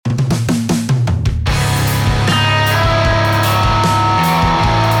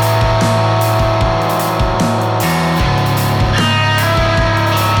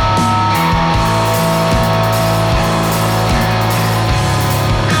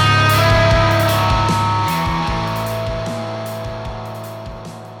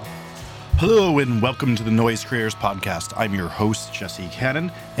Hello and welcome to the Noise Creators Podcast. I'm your host, Jesse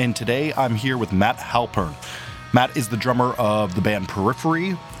Cannon, and today I'm here with Matt Halpern. Matt is the drummer of the band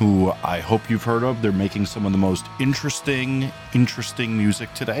Periphery, who I hope you've heard of. They're making some of the most interesting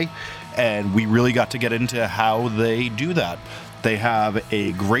music today, and we really got to get into how they do that. They have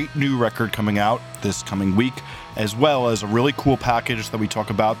a great new record coming out this coming week, as well as a really cool package that we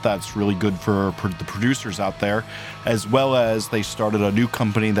talk about that's really good for the producers out there, as well as they started a new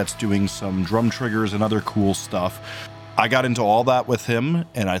company that's doing some drum triggers and other cool stuff. I got into all that with him,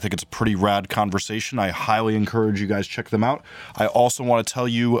 and I think it's a pretty rad conversation. I highly encourage you guys check them out. I also want to tell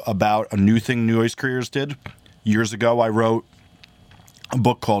you about a new thing Noise Creators did. Years ago, I wrote a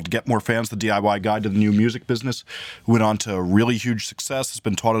book called Get More Fans, the DIY Guide to the New Music Business. Went on to really huge success. It's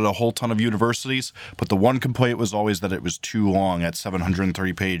been taught at a whole ton of universities, but the one complaint was always that it was too long at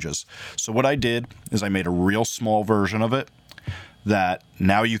 730 pages. So what I did is I made a real small version of it that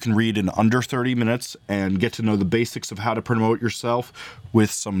now you can read in under 30 minutes and get to know the basics of how to promote yourself with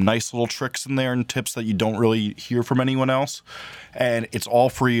some nice little tricks in there and tips that you don't really hear from anyone else. And it's all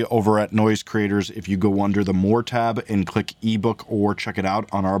free over at Noise Creators if you go under the More tab and click ebook or check it out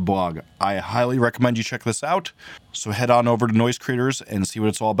on our blog. I highly recommend you check this out. So head on over to Noise Creators and see what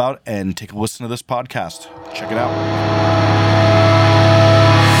it's all about and take a listen to this podcast. Check it out.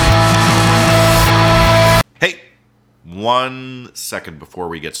 1 second before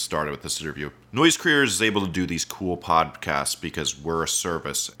we get started with this interview. Noise Creators is able to do these cool podcasts because we're a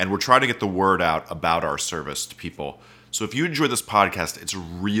service, and we're trying to get the word out about our service to people. So if you enjoy this podcast, it's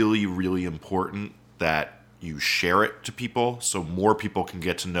really, really important that you share it to people so more people can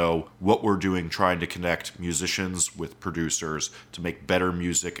get to know what we're doing, trying to connect musicians with producers to make better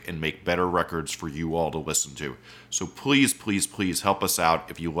music and make better records for you all to listen to. So please, please, please help us out.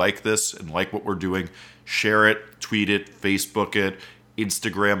 If you like this and like what we're doing, share it, tweet it, Facebook it,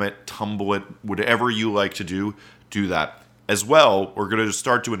 Instagram it, Tumblr it, whatever you like to do, do that. As well, we're going to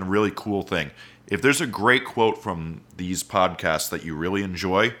start doing a really cool thing. If there's a great quote from these podcasts that you really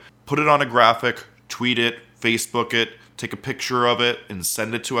enjoy, put it on a graphic, tweet it, Facebook it, take a picture of it, and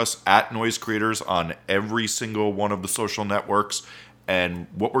send it to us at Noise Creators on every single one of the social networks. And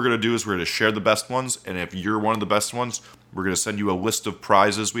what we're going to do is we're going to share the best ones. And if you're one of the best ones, we're going to send you a list of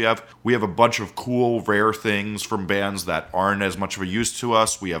prizes we have. We have a bunch of cool, rare things from bands that aren't as much of a use to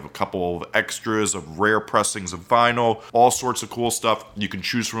us. We have a couple of extras of rare pressings of vinyl, all sorts of cool stuff. You can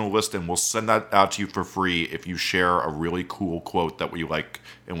choose from a list, and we'll send that out to you for free if you share a really cool quote that we like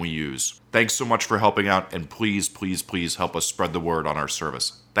and we use. Thanks so much for helping out, and please, please, please help us spread the word on our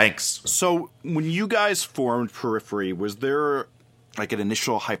service. Thanks. So when you guys formed Periphery, was there like an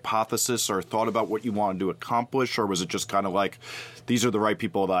initial hypothesis or thought about what you wanted to accomplish, or was it just kind of like, these are the right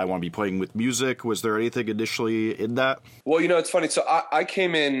people that I want to be playing with music? Was there anything initially in that? Well, it's funny. So I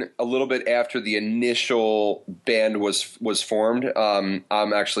came in a little bit after the initial band was formed. I'm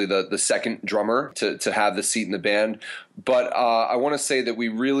actually the second drummer to have the seat in the band. But I want to say that we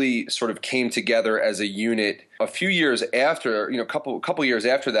really sort of came together as a unit a few years after, a couple years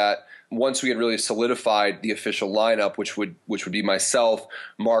after that. Once we had really solidified the official lineup, which would be myself,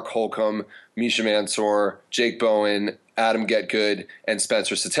 Mark Holcomb, Misha Mansour, Jake Bowen, Adam Getgood, and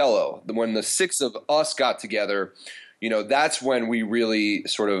Spencer Sotelo. When the six of us got together, that's when we really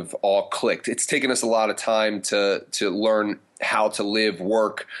sort of all clicked. It's taken us a lot of time to learn how to live,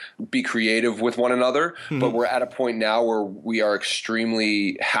 work, be creative with one another. Mm-hmm. But we're at a point now where we are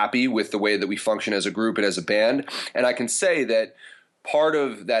extremely happy with the way that we function as a group and as a band. And I can say that part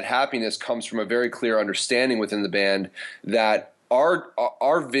of that happiness comes from a very clear understanding within the band that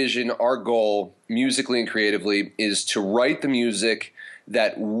our vision, our goal, musically and creatively, is to write the music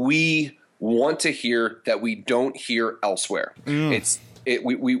that we want to hear that we don't hear elsewhere.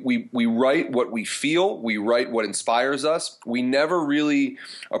 We write what we feel. We write what inspires us. We never really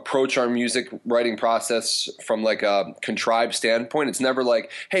approach our music writing process from like a contrived standpoint. It's never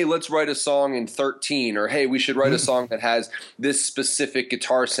like, hey, let's write a song in 13, or hey, we should write a song that has this specific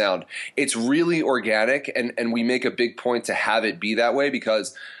guitar sound. It's really organic, and we make a big point to have it be that way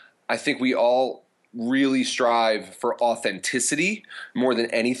because I think we all really strive for authenticity more than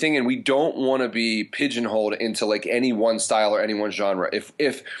anything, and we don't want to be pigeonholed into like any one style or any one genre.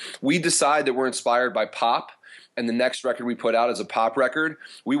 If we decide that we're inspired by pop and the next record we put out is a pop record,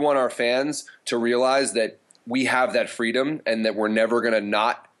 we want our fans to realize that we have that freedom and that we're never going to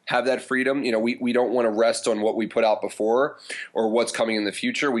not have that freedom. We don't want to rest on what we put out before or what's coming in the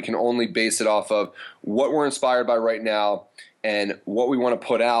future. We can only base it off of what we're inspired by right now and what we want to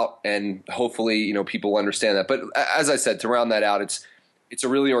put out, and hopefully, people understand that. But as I said, to round that out, it's a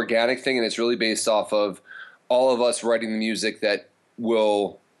really organic thing, and it's really based off of all of us writing the music that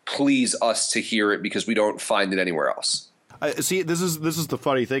will please us to hear it because we don't find it anywhere else. See, this is the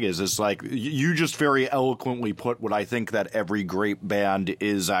funny thing is like you just very eloquently put what I think that every great band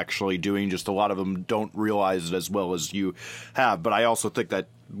is actually doing. Just a lot of them don't realize it as well as you have. But I also think that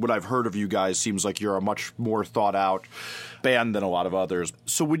what I've heard of you guys seems like you're a much more thought out band than a lot of others.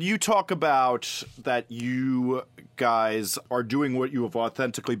 So when you talk about that you guys are doing what you have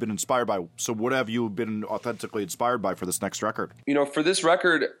authentically been inspired by, so what have you been authentically inspired by for this next record? For this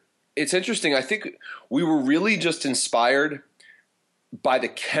record, it's interesting. I think we were really just inspired by the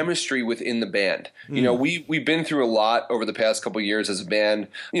chemistry within the band. We've been through a lot over the past couple of years as a band,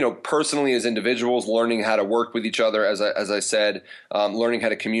 personally as individuals, learning how to work with each other, as I said, learning how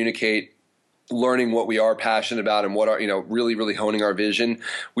to communicate, learning what we are passionate about and what are, really, really honing our vision.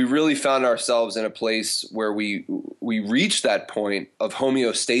 We really found ourselves in a place where we reached that point of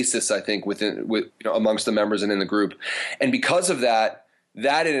homeostasis, I think, amongst the members and in the group. And because of that in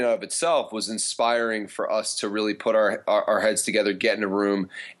and of itself was inspiring for us to really put our heads together, get in a room,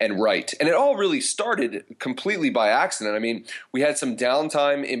 and write. And it all really started completely by accident. I mean, we had some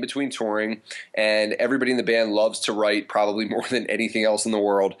downtime in between touring, and everybody in the band loves to write probably more than anything else in the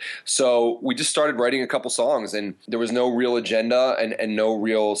world. So we just started writing a couple songs, and there was no real agenda and no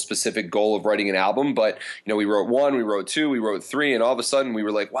real specific goal of writing an album. But, we wrote one, we wrote two, we wrote three, and all of a sudden we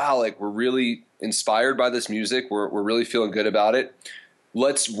were like, wow, we're really inspired by this music. We're really feeling good about it.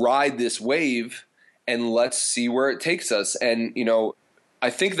 Let's ride this wave and let's see where it takes us. And, I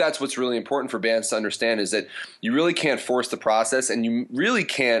think that's what's really important for bands to understand is that you really can't force the process, and you really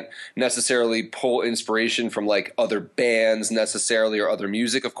can't necessarily pull inspiration from like other bands necessarily or other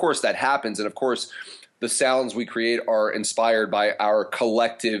music. Of course that happens. And of course the sounds we create are inspired by our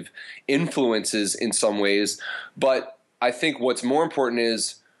collective influences in some ways. But I think what's more important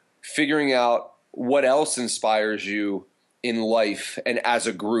is figuring out what else inspires you in life and as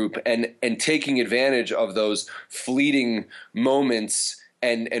a group, and taking advantage of those fleeting moments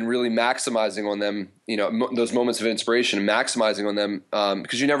and really maximizing on them, those moments of inspiration, and maximizing on them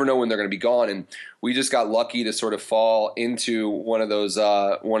because you never know when they're going to be gone. And we just got lucky to sort of fall into one of those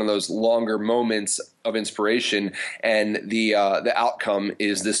longer moments of inspiration, and the outcome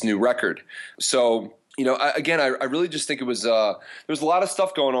is this new record. So, I really just think it was there was a lot of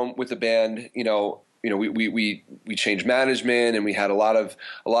stuff going on with the band, we changed management, and we had a lot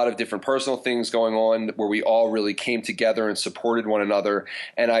of different personal things going on where we all really came together and supported one another.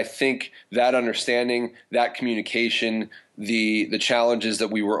 And I think that understanding, that communication, the challenges that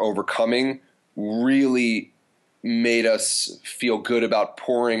we were overcoming really made us feel good about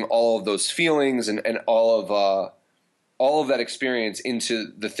pouring all of those feelings and all of that experience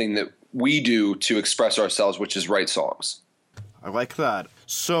into the thing that we do to express ourselves, which is write songs. I like that.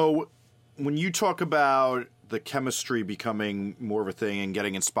 So when you talk about the chemistry becoming more of a thing and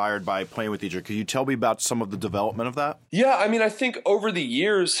getting inspired by playing with each other, could you tell me about some of the development of that? Yeah, I think over the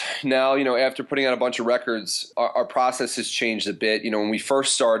years now, after putting out a bunch of records, our process has changed a bit. When we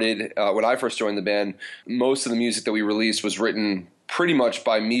first started, when I first joined the band, most of the music that we released was written pretty much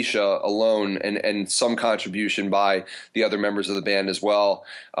by Misha alone, and some contribution by the other members of the band as well.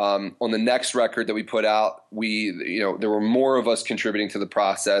 On the next record that we put out, there were more of us contributing to the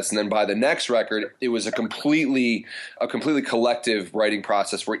process, and then by the next record, it was a completely collective writing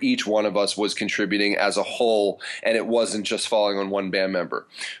process where each one of us was contributing as a whole, and it wasn't just falling on one band member.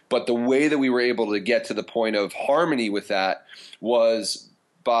 But the way that we were able to get to the point of harmony with that was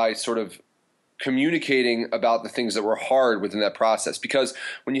by sort of communicating about the things that were hard within that process. Because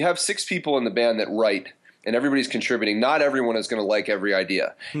when you have 6 people in the band that write and everybody's contributing, not everyone is going to like every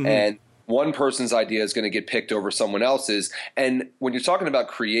idea. Mm-hmm. And one person's idea is going to get picked over someone else's. And when you're talking about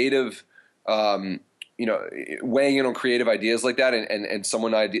creative, weighing in on creative ideas like that, and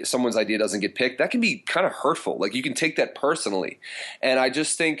someone's idea doesn't get picked, that can be kind of hurtful. Like, you can take that personally. And I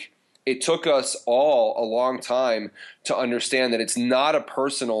just think it took us all a long time to understand that it's not a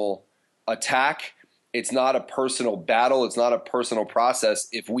personal attack. It's not a personal battle. It's not a personal process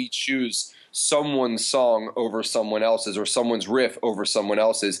if we choose someone's song over someone else's or someone's riff over someone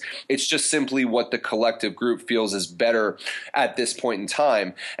else's. It's just simply what the collective group feels is better at this point in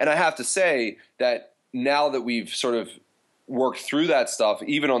time. And I have to say that now that we've sort of worked through that stuff,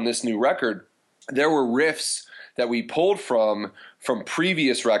 even on this new record, there were riffs that we pulled from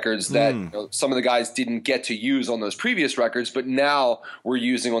previous records that some of the guys didn't get to use on those previous records, but now we're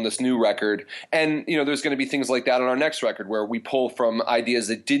using on this new record. And, there's going to be things like that on our next record where we pull from ideas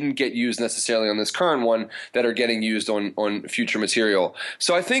that didn't get used necessarily on this current one that are getting used on future material.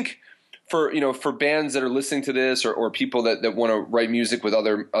 So I think for bands that are listening to this or people that want to write music with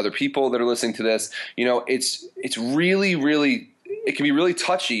other people that are listening to this, it's really, really it can be really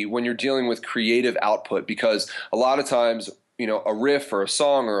touchy when you're dealing with creative output, because a lot of times, a riff or a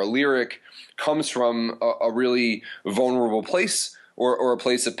song or a lyric comes from a really vulnerable place or a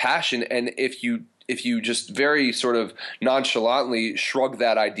place of passion. And if you just very sort of nonchalantly shrug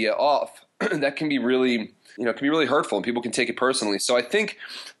that idea off, that can be really, hurtful, and people can take it personally. So I think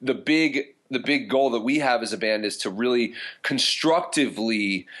the big goal that we have as a band is to really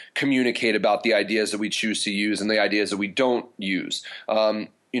constructively communicate about the ideas that we choose to use and the ideas that we don't use.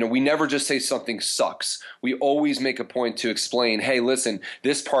 We never just say something sucks. We always make a point to explain, hey, listen,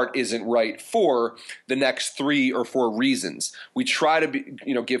 this part isn't right for the next 3 or 4 reasons. We try to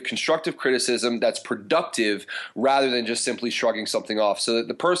give constructive criticism that's productive rather than just simply shrugging something off, so that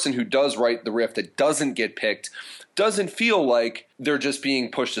the person who does write the riff that doesn't get picked doesn't feel like they're just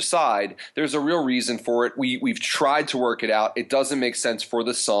being pushed aside. There's a real reason for it. We've tried to work it out. It doesn't make sense for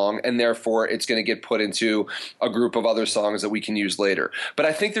the song, and therefore it's going to get put into a group of other songs that we can use later. But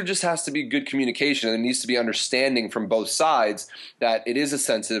I think there just has to be good communication, and there needs to be understanding from both sides that it is a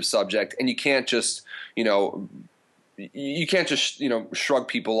sensitive subject, and you can't just shrug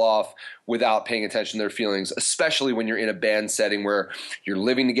people off without paying attention to their feelings, especially when you're in a band setting where you're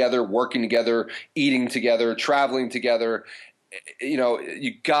living together, working together, eating together, traveling together.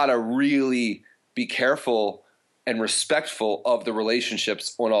 You gotta really be careful and respectful of the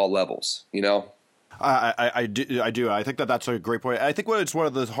relationships on all levels, I do. I think that's a great point. I think it's one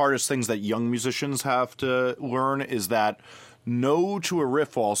of the hardest things that young musicians have to learn is that no to a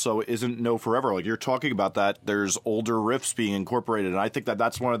riff also isn't no forever. Like you're talking about that, there's older riffs being incorporated. And I think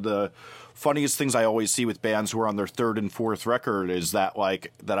that's one of the funniest things I always see with bands who are on their 3rd and 4th record is that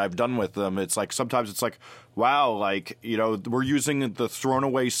that I've done with them. It's like sometimes it's like, wow, we're using the thrown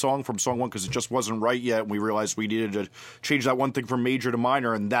away song from song 1 because it just wasn't right yet. And we realized we needed to change that one thing from major to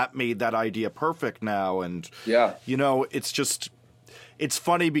minor, and that made that idea perfect now. And, it's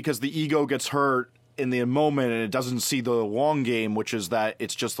funny because the ego gets hurt in the moment and it doesn't see the long game, which is that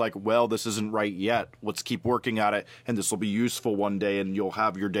it's just like, well, this isn't right yet. Let's keep working at it, and this will be useful one day, and you'll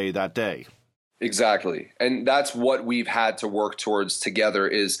have your day that day. Exactly. And that's what we've had to work towards together,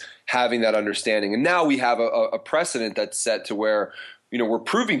 is having that understanding. And now we have a precedent that's set to where, we're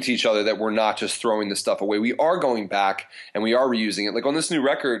proving to each other that we're not just throwing this stuff away. We are going back and we are reusing it. Like on this new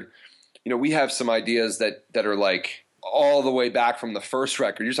record, we have some ideas that are like all the way back from the first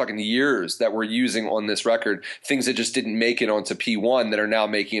record. You're talking years that we're using on this record, things that just didn't make it onto P1 that are now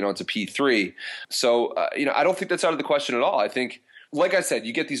making it onto P3. So, I don't think that's out of the question at all. I think, like I said,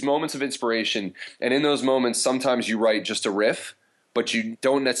 you get these moments of inspiration, and in those moments, sometimes you write just a riff, but you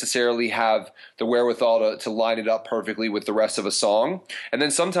don't necessarily have the wherewithal to line it up perfectly with the rest of a song. And then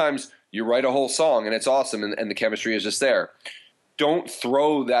sometimes you write a whole song and it's awesome, and the chemistry is just there. Don't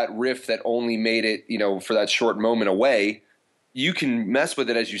throw that riff that only made it, for that short moment away. You can mess with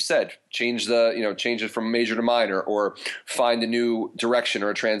it, as you said, change it from major to minor, or find a new direction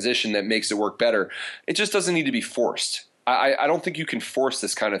or a transition that makes it work better. It just doesn't need to be forced. I don't think you can force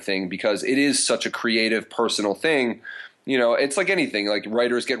this kind of thing, because it is such a creative, personal thing. It's like anything, like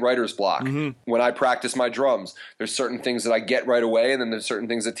writers get writer's block. Mm-hmm. When I practice my drums, there's certain things that I get right away, and then there's certain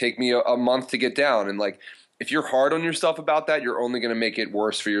things that take me a month to get down. And if you're hard on yourself about that, you're only going to make it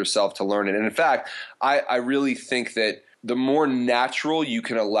worse for yourself to learn it. And in fact, I really think that the more natural you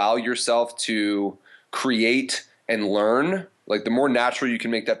can allow yourself to create and learn, like the more natural you can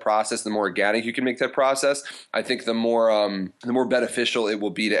make that process, the more organic you can make that process, I think the more beneficial it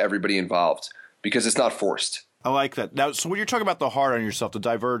will be to everybody involved, because it's not forced. I like that. Now, so when you're talking about the hard on yourself, to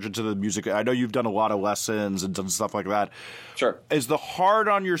diverge into the music, I know you've done a lot of lessons and done stuff like that. Sure. Is the hard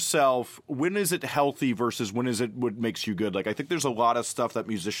on yourself, when is it healthy versus when is it what makes you good? Like, I think there's a lot of stuff that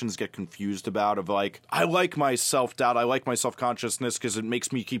musicians get confused about of like, I like my self-doubt, I like my self-consciousness because it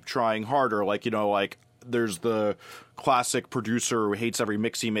makes me keep trying harder. Like, there's the classic producer who hates every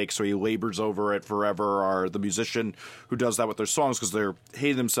mix he makes, so he labors over it forever, or the musician who does that with their songs because they're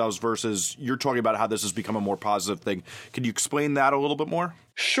hating themselves, versus you're talking about how this has become a more positive thing. Can you explain that a little bit more?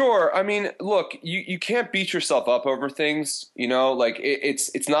 Sure. I mean, look, you can't beat yourself up over things,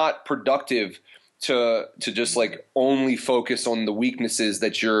 it's not productive to just like only focus on the weaknesses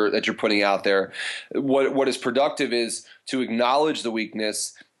that you're putting out there. What is productive is to acknowledge the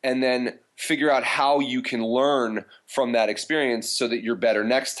weakness and then figure out how you can learn from that experience so that you're better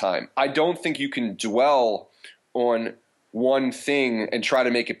next time. I don't think you can dwell on one thing and try to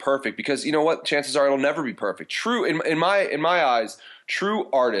make it perfect, because you know what? Chances are it'll never be perfect. True, in my eyes,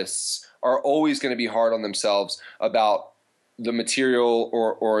 true artists are always going to be hard on themselves about the material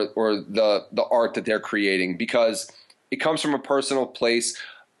or the art that they're creating, because it comes from a personal place.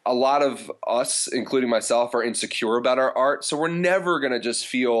 a lot of us, including myself, are insecure about our art. So we're never going to just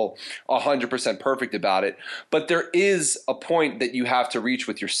feel 100% perfect about it. But there is a point that you have to reach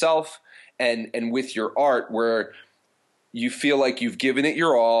with yourself and with your art where you feel like you've given it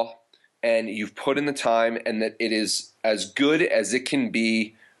your all and you've put in the time and that it is as good as it can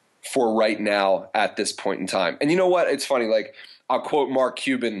be for right now at this point in time. And you know what? It's funny. Like, I'll quote Mark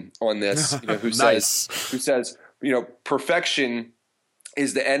Cuban on this, who Nice. says, perfection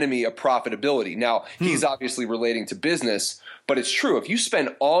is the enemy of profitability. Now, he's obviously relating to business, but it's true. If you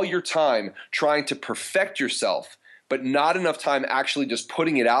spend all your time trying to perfect yourself, but not enough time actually just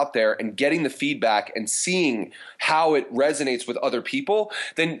putting it out there and getting the feedback and seeing how it resonates with other people,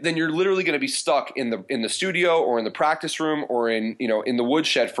 then you're literally going to be stuck in the studio or in the practice room or in the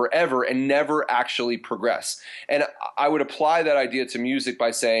woodshed forever and never actually progress. And I would apply that idea to music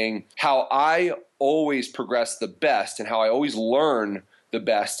by saying how I always progress the best and how I always learn the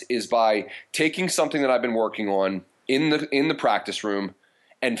best is by taking something that I've been working on in the practice room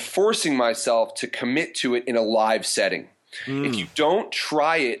and forcing myself to commit to it in a live setting. If you don't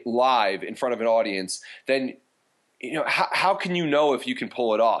try it live in front of an audience, then how can you know if you can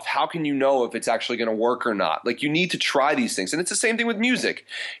pull it off? How can you know if it's actually going to work or not? Like, you need to try these things. And it's the same thing with music.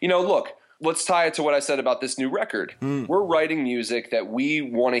 Look, let's tie it to what I said about this new record. We're writing music that we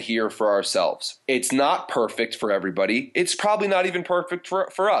want to hear for ourselves. It's not perfect for everybody. It's probably not even perfect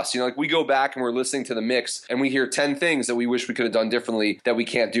for us. Like, we go back and we're listening to the mix and we hear 10 things that we wish we could have done differently that we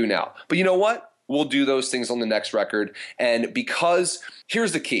can't do now. But you know what? We'll do those things on the next record. And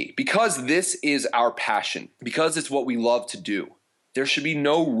here's the key, because this is our passion, because it's what we love to do, there should be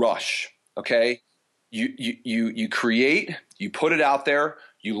no rush, okay? You create, you put it out there,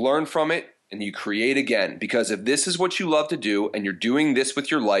 you learn from it, and you create again. Because if this is what you love to do and you're doing this with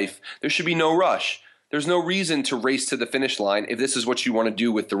your life, there should be no rush. There's no reason to race to the finish line if this is what you want to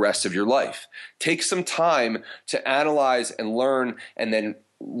do with the rest of your life. Take some time to analyze and learn and then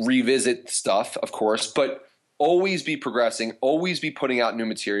revisit stuff, of course, but always be progressing, always be putting out new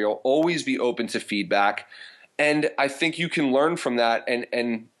material, always be open to feedback. And I think you can learn from that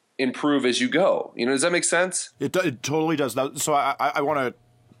and improve as you go. Does that make sense? It totally does. So I want to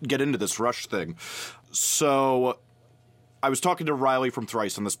get into this rush thing. So I was talking to Riley from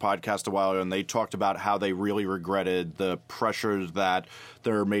Thrice on this podcast a while ago, and they talked about how they really regretted the pressure that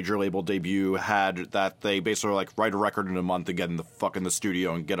their major label debut had, that they basically were like, write a record in a month and get in the fuck in the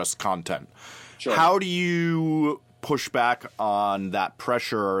studio and get us content. Sure. How do you push back on that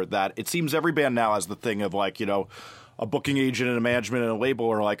pressure that it seems every band now has the thing of like, a booking agent and a management and a label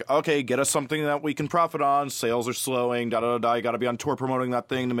are like, okay, get us something that we can profit on. Sales are slowing, da-da-da-da. You got to be on tour promoting that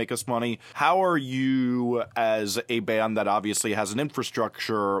thing to make us money. How are you, as a band that obviously has an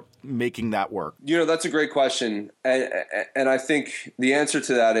infrastructure, making that work? That's a great question. And I think the answer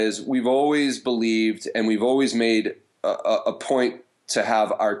to that is we've always believed and we've always made a point to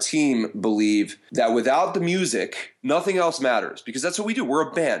have our team believe that without the music, nothing else matters, because that's what we do. We're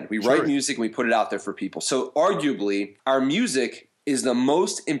a band. We write music and we put it out there for people. So arguably, our music is the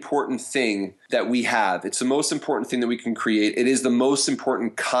most important thing that we have. It's the most important thing that we can create. It is the most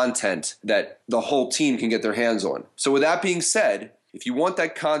important content that the whole team can get their hands on. So with that being said, if you want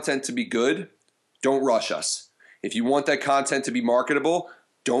that content to be good, don't rush us. If you want that content to be marketable,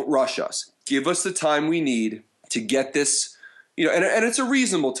 don't rush us. Give us the time we need to get this. And it's a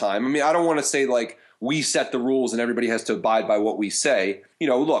reasonable time. I mean, I don't want to say like we set the rules and everybody has to abide by what we say.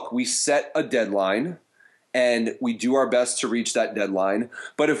 Look, we set a deadline and we do our best to reach that deadline.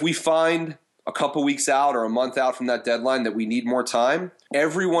 But if we find a couple weeks out or a month out from that deadline that we need more time,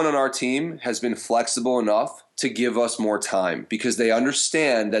 everyone on our team has been flexible enough to give us more time because they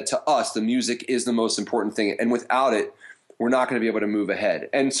understand that to us, the music is the most important thing. And without it, we're not going to be able to move ahead.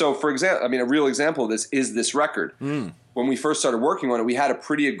 And so, for example, a real example of this is this record. When we first started working on it, we had a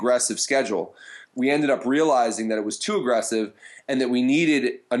pretty aggressive schedule. We ended up realizing that it was too aggressive and that we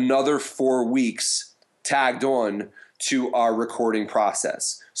needed another 4 weeks tagged on to our recording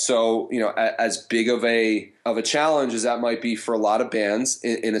process. So, as big of a challenge as that might be for a lot of bands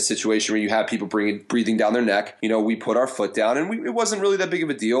in a situation where you have people breathing down their neck, we put our foot down and it wasn't really that big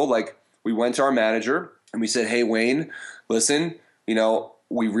of a deal. Like, we went to our manager and we said, hey, Wayne, listen,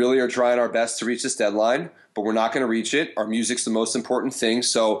 we really are trying our best to reach this deadline, but we're not going to reach it. Our music's the most important thing.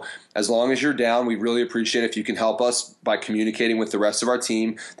 So as long as you're down, we really appreciate if you can help us by communicating with the rest of our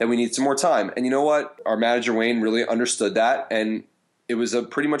team that we need some more time. And you know what? Our manager, Wayne, really understood that. And it was a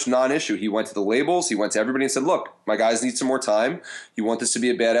pretty much non-issue. He went to the labels. He went to everybody and said, look, my guys need some more time. You want this to be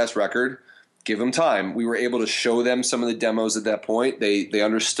a badass record? Give them time. We were able to show them some of the demos at that point. They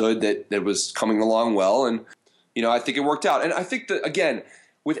understood that it was coming along well. And, I think it worked out. And I think that, again,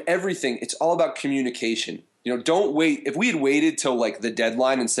 with everything, it's all about communication. Don't wait. If we had waited till like the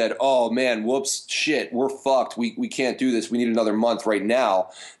deadline and said, oh man, whoops, shit, we're fucked. We can't do this. We need another month right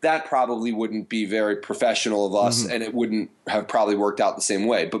now. That probably wouldn't be very professional of us, and it wouldn't have probably worked out the same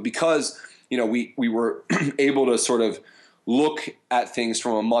way. But because, we were able to sort of look at things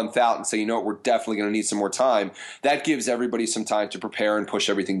from a month out and say, we're definitely going to need some more time. That gives everybody some time to prepare and push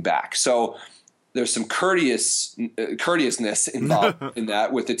everything back. So there's some courteousness involved in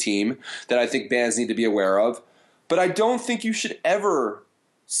that with the team that I think bands need to be aware of. But I don't think you should ever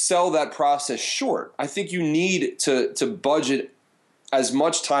sell that process short. I think you need to budget as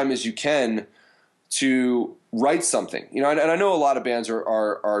much time as you can to write something. And I know a lot of bands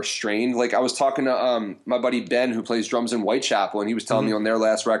are strained. Like I was talking to my buddy Ben, who plays drums in Whitechapel, and he was telling me on their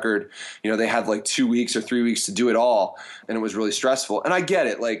last record, they had like 2 weeks or 3 weeks to do it all, and it was really stressful. And I get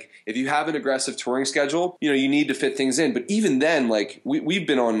it. Like if you have an aggressive touring schedule, you need to fit things in. But even then, like we've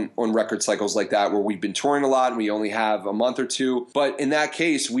been on record cycles like that where we've been touring a lot and we only have a month or two. But in that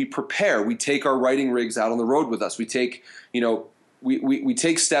case, we prepare. We take our writing rigs out on the road with us. We take, we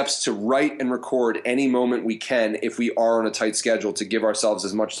take steps to write and record any moment we can if we are on a tight schedule to give ourselves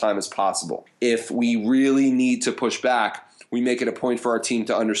as much time as possible. If we really need to push back, we make it a point for our team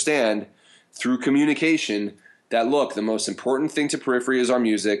to understand through communication that, look, the most important thing to Periphery is our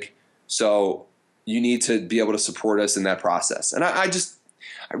music, so you need to be able to support us in that process. And I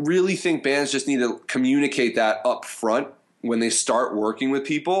really think bands just need to communicate that up front when they start working with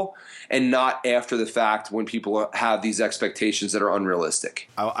people, and not after the fact when people have these expectations that are unrealistic.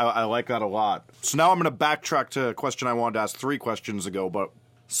 I like that a lot. So now I'm going to backtrack to a question I wanted to ask 3 questions ago. But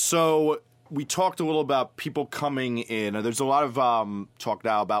so we talked a little about people coming in. There's a lot of talk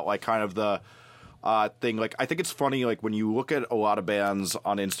now about like kind of the thing. Like I think it's funny, like when you look at a lot of bands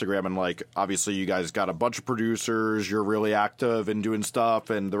on Instagram, and like obviously you guys got a bunch of producers, you're really active and doing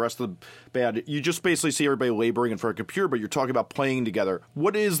stuff, and the rest of the band, you just basically see everybody laboring in front of a computer, but you're talking about playing together.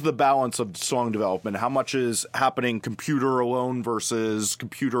 What is the balance of song development? How much is happening computer alone versus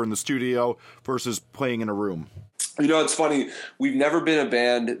computer in the studio versus playing in a room? It's funny. We've never been a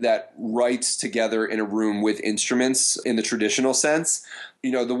band that writes together in a room with instruments in the traditional sense.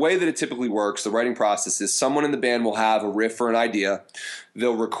 The way that it typically works, the writing process is someone in the band will have a riff or an idea.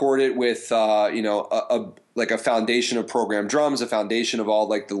 They'll record it with, a foundation of programmed drums, a foundation of all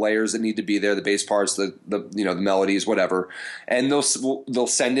like the layers that need to be there, the bass parts, the melodies, whatever. And they'll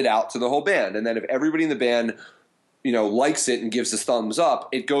send it out to the whole band. And then if everybody in the band likes it and gives us thumbs up,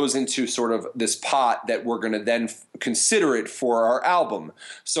 it goes into sort of this pot that we're going to then consider it for our album.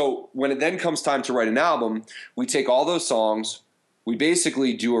 So when it then comes time to write an album, we take all those songs, we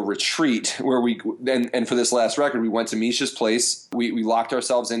basically do a retreat where and for this last record, we went to Misha's place. We locked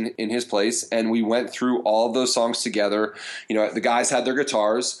ourselves in his place, and we went through all of those songs together. The guys had their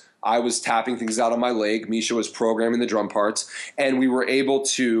guitars. I was tapping things out on my leg. Misha was programming the drum parts, and we were able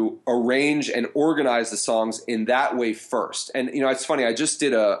to arrange and organize the songs in that way first. And it's funny. I just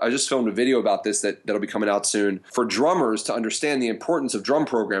filmed a video about this that'll be coming out soon for drummers to understand the importance of drum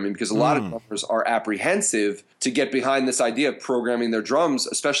programming, because a lot of drummers are apprehensive to get behind this idea of programming their drums,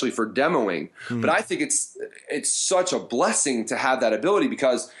 especially for demoing. But I think it's such a blessing to have that ability,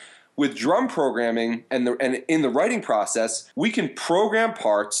 because with drum programming and in the writing process, we can program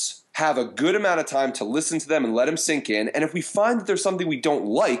parts, have a good amount of time to listen to them and let them sink in. And if we find that there's something we don't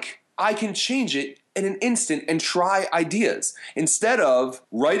like, I can change it in an instant and try ideas, instead of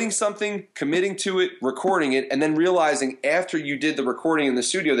writing something, committing to it, recording it, and then realizing after you did the recording in the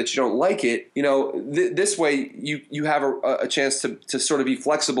studio that you don't like it. This way you have a chance to sort of be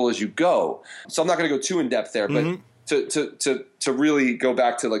flexible as you go. So I'm not going to go too in depth there, but to really go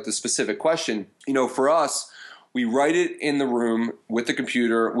back to like the specific question, for us, we write it in the room with the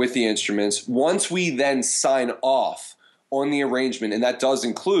computer, with the instruments. Once we then sign off on the arrangement, and that does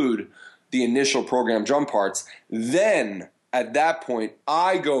include the initial program drum parts, then at that point,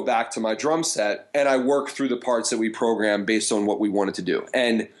 I go back to my drum set and I work through the parts that we program based on what we wanted to do.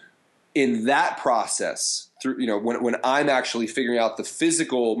 And in that process, through when I'm actually figuring out the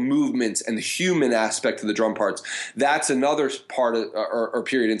physical movements and the human aspect of the drum parts, that's another part of, or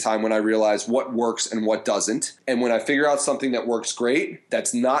period in time when I realize what works and what doesn't. And when I figure out something that works great,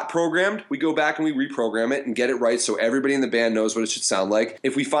 that's not programmed, we go back and we reprogram it and get it right so everybody in the band knows what it should sound like.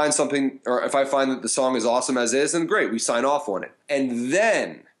 If we find something, or if I find that the song is awesome as is, then great, we sign off on it. And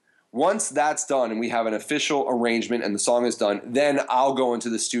then once that's done and we have an official arrangement and the song is done, then I'll go into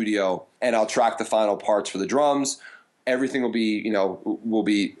the studio and I'll track the final parts for the drums. Everything will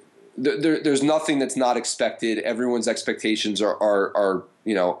be there's nothing that's not expected. Everyone's expectations are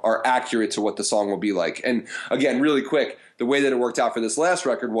accurate to what the song will be like. And again, really quick, the way that it worked out for this last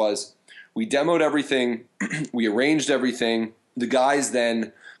record was we demoed everything, we arranged everything. The guys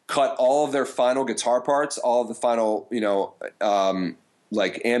then cut all of their final guitar parts, all of the final,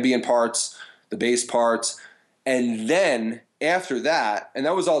 like ambient parts, the bass parts, and then after that, and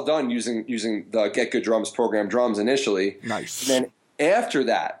that was all done using the Get Good Drums program drums initially. Nice. And then after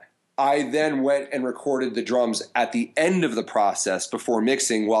that, I then went and recorded the drums at the end of the process before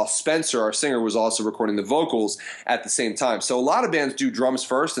mixing, while Spencer, our singer, was also recording the vocals at the same time. So a lot of bands do drums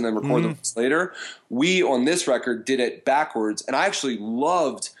first and then record them later. We, on this record, did it backwards, and I actually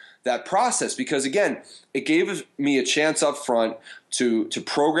loved that process because, again, it gave me a chance up front to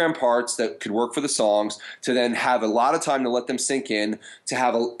program parts that could work for the songs, to then have a lot of time to let them sink in, to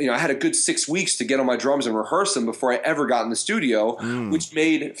have I had a good 6 weeks to get on my drums and rehearse them before I ever got in the studio, which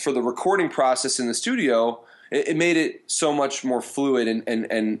made for the recording process in the studio, it made it so much more fluid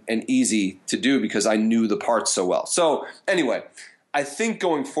and easy to do because I knew the parts so well. So anyway, I think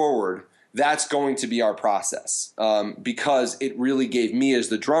going forward, that's going to be our process because it really gave me as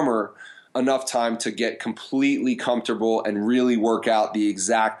the drummer enough time to get completely comfortable and really work out the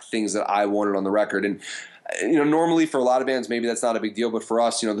exact things that I wanted on the record. And normally for a lot of bands, maybe that's not a big deal, but for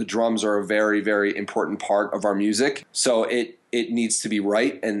us, the drums are a very, very important part of our music. So it needs to be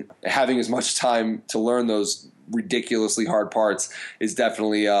right, and having as much time to learn those ridiculously hard parts is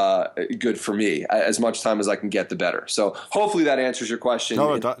definitely good for me. As much time as I can get, the better. So hopefully that answers your question.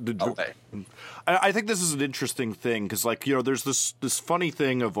 I think this is an interesting thing because, there's this funny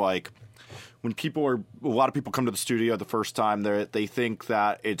thing of when a lot of people come to the studio the first time, they think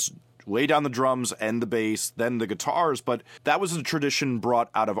that it's lay down the drums and the bass, then the guitars, but that was a tradition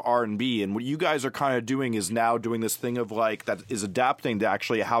brought out of R&B, and what you guys are kind of doing is now doing this thing of that is adapting to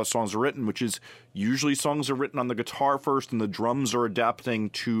actually how songs are written, which is usually songs are written on the guitar first and the drums are adapting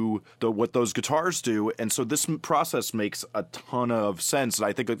to what those guitars do, and so this process makes a ton of sense, and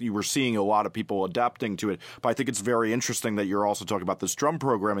I think that you were seeing a lot of people adapting to it, but I think it's very interesting that you're also talking about this drum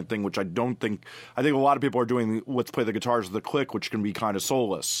programming thing, which I think a lot of people are doing let's play the guitars with the click, which can be kind of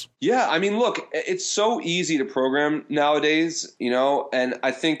soulless. Yeah, I mean, look, it's so easy to program nowadays, and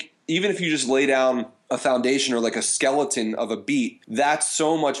I think even if you just lay down a foundation or a skeleton of a beat, that's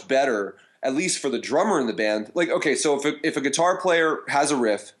so much better, at least for the drummer in the band. Okay, so if a guitar player has a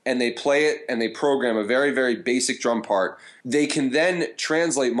riff and they play it and they program a very, very basic drum part, they can then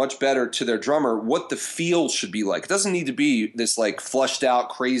translate much better to their drummer what the feel should be like. It doesn't need to be this flushed out,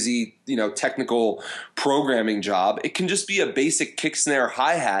 crazy, technical programming job. It can just be a basic kick, snare,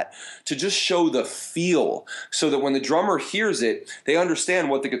 hi-hat to just show the feel so that when the drummer hears it, they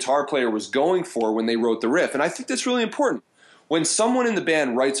understand what the guitar player was going for when they wrote the riff. And I think that's really important. When someone in the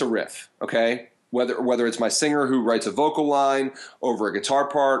band writes a riff, okay, whether it's my singer who writes a vocal line over a guitar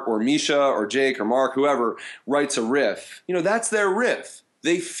part, or Misha or Jake or Mark, whoever writes a riff, that's their riff.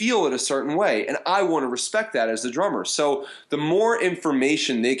 They feel it a certain way, and I want to respect that as the drummer. So the more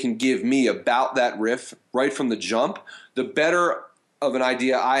information they can give me about that riff right from the jump, the better of an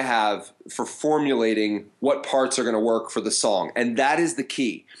idea I have for formulating what parts are going to work for the song. And that is the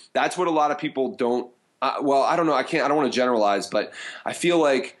key. That's what a lot of people don't. I don't know. I don't want to generalize, but I feel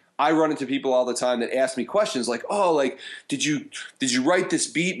like I run into people all the time that ask me questions did you write this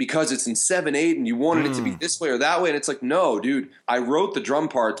beat because it's in 7/8 and you wanted it to be this way or that way? And it's no, dude, I wrote the drum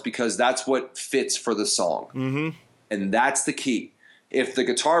parts because that's what fits for the song. And that's the key. If the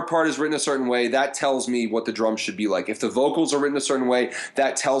guitar part is written a certain way, that tells me what the drums should be like. If the vocals are written a certain way,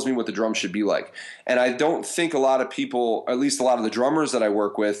 that tells me what the drums should be like. And I don't think a lot of people, or at least a lot of the drummers that I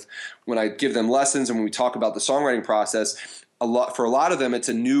work with, when I give them lessons and when we talk about the songwriting process, for a lot of them, it's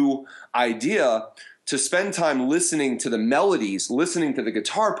a new idea to spend time listening to the melodies, listening to the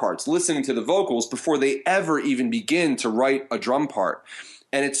guitar parts, listening to the vocals before they ever even begin to write a drum part.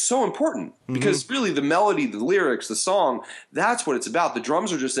 And it's so important because really the melody, the lyrics, the song, that's what it's about. The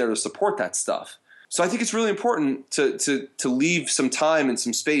drums are just there to support that stuff. So I think it's really important to leave some time and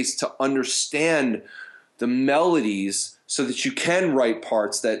some space to understand the melodies so that you can write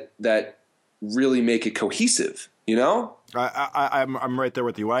parts that really make it cohesive, I'm right there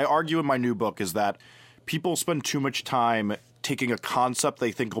with you. What I argue in my new book is that people spend too much time taking a concept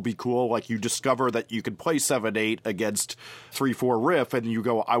they think will be cool. You discover that you can play 7/8 against 3/4 riff, and you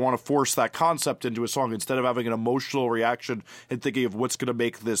go, I want to force that concept into a song instead of having an emotional reaction and thinking of what's going to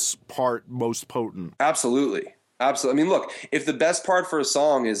make this part most potent. Absolutely. I mean, look, if the best part for a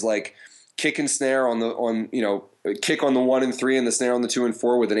song is kick and snare kick on the 1 and 3 and the snare on the 2 and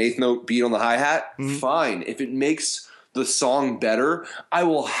 4 with an 8th note beat on the hi-hat, fine. If it makes the song better, I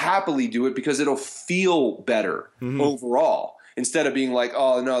will happily do it because it'll feel better overall. Instead of being like,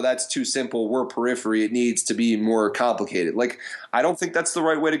 oh, no, that's too simple. We're Periphery. It needs to be more complicated. Like, I don't think that's the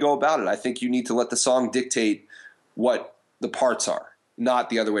right way to go about it. I think you need to let the song dictate what the parts are, not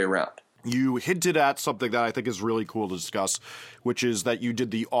the other way around. You hinted at something that I think is really cool to discuss, which is that you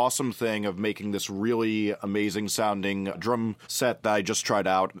did the awesome thing of making this really amazing sounding drum set that I just tried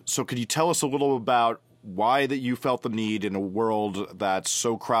out. So could you tell us a little about why that you felt the need in a world that's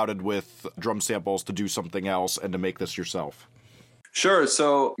so crowded with drum samples to do something else and to make this yourself? Sure.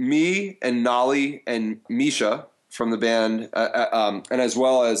 So me and Nolly and Misha from the band, and as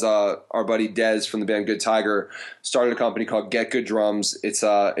well as our buddy Dez from the band Good Tiger, started a company called Get Good Drums.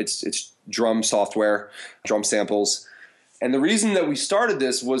 It's drum software, drum samples. And the reason that we started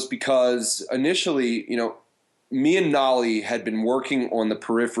this was because initially, me and Nolly had been working on the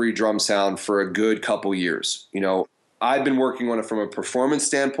Periphery drum sound for a good couple years. I'd been working on it from a performance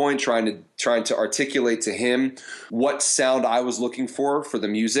standpoint, trying to articulate to him what sound I was looking for the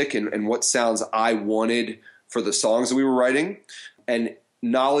music and what sounds I wanted for the songs that we were writing. And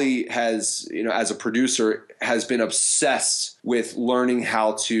Nolly has, as a producer, has been obsessed with learning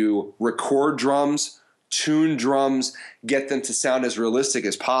how to record drums, tune drums, get them to sound as realistic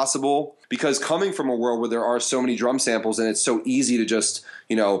as possible. Because coming from a world where there are so many drum samples and it's so easy to just,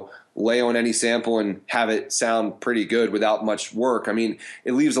 lay on any sample and have it sound pretty good without much work. I mean,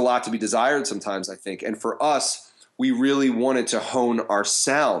 it leaves a lot to be desired sometimes, I think. And for us, we really wanted to hone our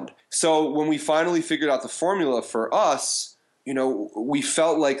sound. So when we finally figured out the formula for us, we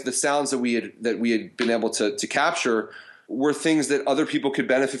felt like the sounds that we had been able to capture were things that other people could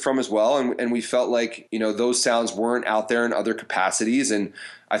benefit from as well. And we felt like, those sounds weren't out there in other capacities. And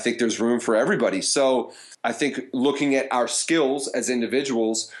I think there's room for everybody. So I think looking at our skills as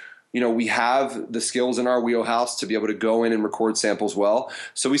individuals, we have the skills in our wheelhouse to be able to go in and record samples well.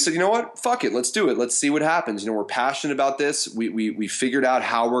 So we said, you know what? Fuck it. Let's do it. Let's see what happens. We're passionate about this. We figured out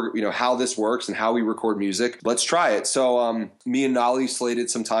how this works and how we record music. Let's try it. So me and Nolly slated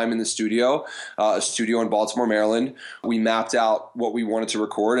some time in the studio, a studio in Baltimore, Maryland. We mapped out what we wanted to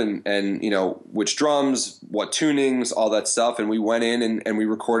record and which drums, what tunings, all that stuff. And we went in and we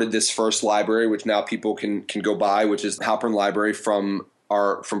recorded this first library, which now people can go buy, which is the Halpern library from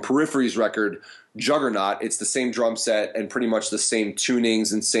Periphery's record Juggernaut. It's the same drum set and pretty much the same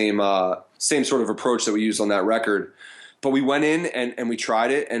tunings and same sort of approach that we used on that record. But we went in and we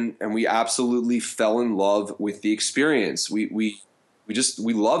tried it and we absolutely fell in love with the experience. We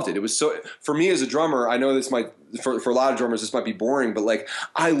loved it. It was so, for me as a drummer, I know this might, for a lot of drummers, this might be boring, but like,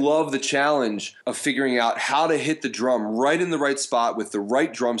 I love the challenge of figuring out how to hit the drum right in the right spot with the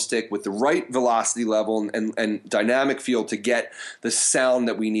right drumstick, with the right velocity level and dynamic feel to get the sound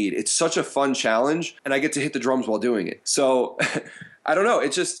that we need. It's such a fun challenge, and I get to hit the drums while doing it. So I don't know.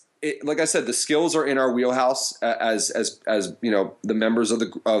 Like I said, the skills are in our wheelhouse as the members of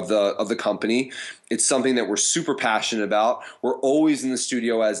the company. It's something that we're super passionate about. We're always in the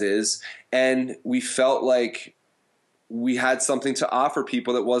studio as is, and we felt like we had something to offer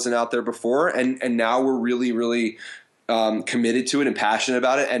people that wasn't out there before, and now we're really, really committed to it and passionate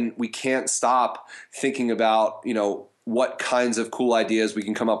about it, and we can't stop thinking about what kinds of cool ideas we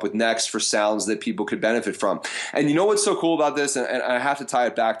can come up with next for sounds that people could benefit from. And you know what's so cool about this, and I have to tie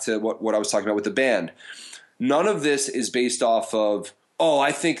it back to what I was talking about with the band. None of this is based off of,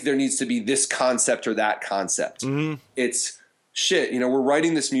 I think there needs to be this concept or that concept. Mm-hmm. It's shit, we're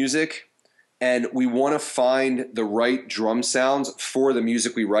writing this music and we want to find the right drum sounds for the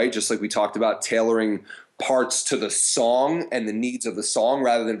music we write, just like we talked about tailoring parts to the song and the needs of the song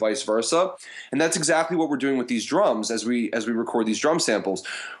rather than vice versa. And that's exactly what we're doing with these drums as we record these drum samples.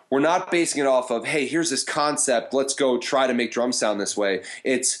 We're not basing it off of, hey, here's this concept, let's go try to make drum sound this way.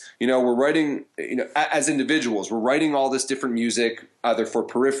 It's, we're writing, as individuals, we're writing all this different music either for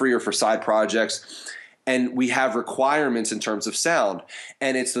Periphery or for side projects. And we have requirements in terms of sound.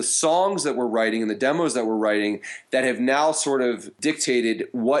 And it's the songs that we're writing and the demos that we're writing that have now sort of dictated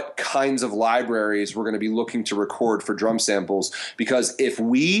what kinds of libraries we're going to be looking to record for drum samples. Because if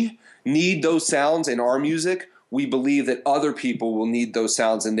we need those sounds in our music, we believe that other people will need those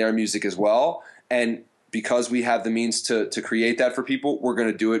sounds in their music as well. And because we have the means to create that for people, we're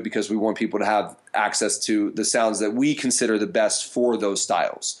going to do it because we want people to have access to the sounds that we consider the best for those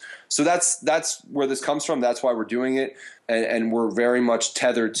styles. So that's where this comes from. That's why we're doing it. And we're very much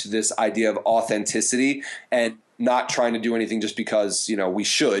tethered to this idea of authenticity and not trying to do anything just because, we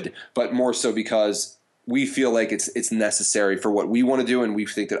should, but more so because we feel like it's necessary for what we want to do, and we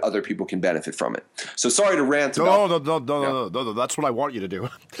think that other people can benefit from it. So sorry to rant about. No. That's what I want you to do.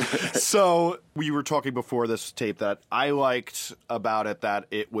 So we were talking before this tape that I liked about it that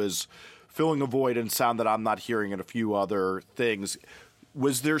it was filling a void in sound that I'm not hearing in a few other things.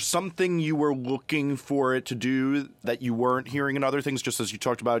 Was there something you were looking for it to do that you weren't hearing in other things? Just as you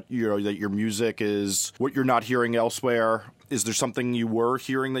talked about, that your music is what you're not hearing elsewhere. Is there something you were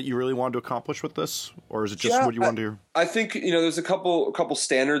hearing that you really wanted to accomplish with this, or is it just what you wanted to hear? I think there's a couple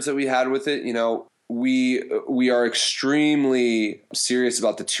standards that we had with it. We are extremely serious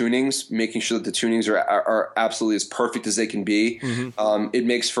about the tunings, making sure that the tunings are absolutely as perfect as they can be. Mm-hmm. It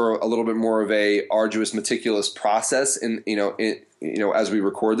makes for a little bit more of a arduous, meticulous process, as we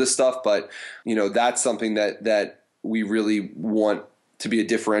record this stuff. But that's something that we really want to be a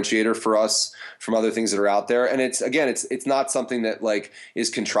differentiator for us from other things that are out there. And it's not something that like is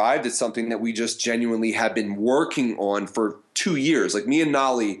contrived. It's something that we just genuinely have been working on for 2 years. Like me and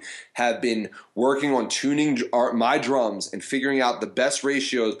Nolly have been working on tuning my drums and figuring out the best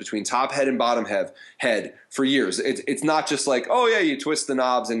ratios between top head and bottom head for years. It's not just like, oh yeah, you twist the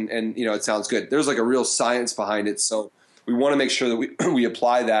knobs and it sounds good. There's like a real science behind it. So we want to make sure that we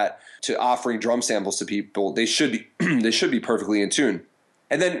apply that to offering drum samples to people. They should be perfectly in tune.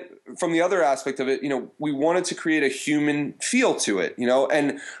 And then from the other aspect of it, we wanted to create a human feel to it,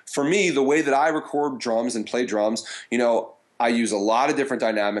 and for me, the way that I record drums and play drums, I use a lot of different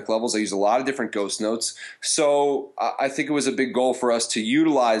dynamic levels. I use a lot of different ghost notes. So I think it was a big goal for us to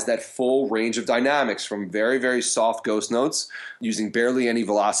utilize that full range of dynamics from very, very soft ghost notes using barely any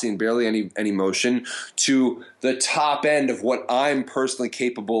velocity and barely any motion to the top end of what I'm personally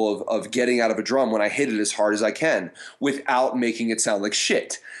capable of getting out of a drum when I hit it as hard as I can without making it sound like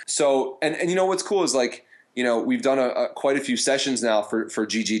shit. So, and what's cool is like, we've done quite a few sessions now for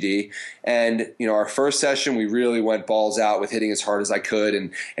GGD, and our first session we really went balls out with hitting as hard as I could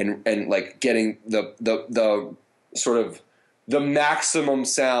and like getting the sort of the maximum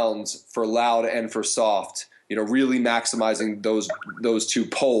sounds for loud and for soft, really maximizing those two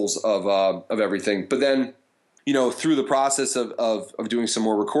poles of everything. But then through the process of doing some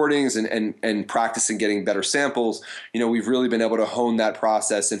more recordings and practicing getting better samples, we've really been able to hone that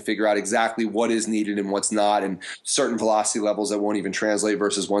process and figure out exactly what is needed and what's not, and certain velocity levels that won't even translate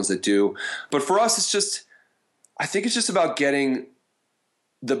versus ones that do. But for us, I think it's just about getting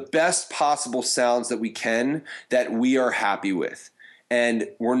the best possible sounds that we can that we are happy with. And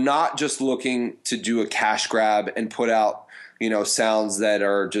we're not just looking to do a cash grab and put out sounds that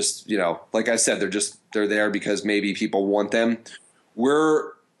are just, like I said, they're there because maybe people want them.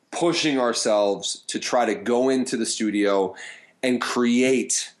 We're pushing ourselves to try to go into the studio and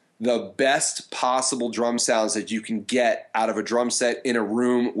create the best possible drum sounds that you can get out of a drum set in a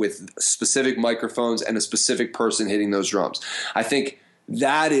room with specific microphones and a specific person hitting those drums. I think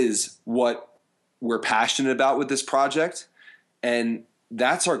that is what we're passionate about with this project, and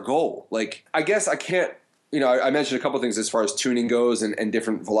that's our goal. Like, I guess I can't, I mentioned a couple of things as far as tuning goes and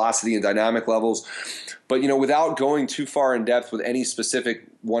different velocity and dynamic levels. But, without going too far in depth with any specific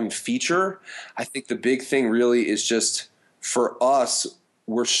one feature, I think the big thing really is just for us,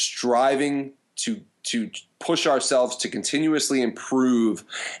 we're striving to push ourselves to continuously improve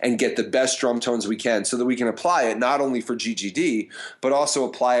and get the best drum tones we can so that we can apply it not only for GGD, but also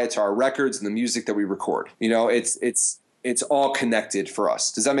apply it to our records and the music that we record. It's all connected for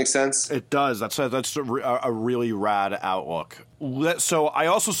us. Does that make sense? It does. That's a really rad outlook. So I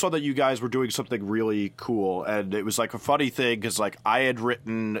also saw that you guys were doing something really cool, and it was like a funny thing because like I had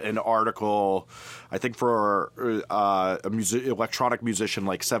written an article, I think for electronic musician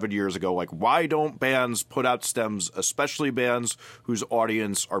like 7 years ago, like why don't bands put out stems, especially bands whose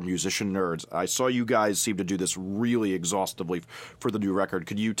audience are musician nerds. I saw you guys seem to do this really exhaustively for the new record.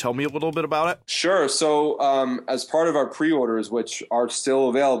 Could you tell me a little bit about it? Sure. So as part of our pre-orders, which are still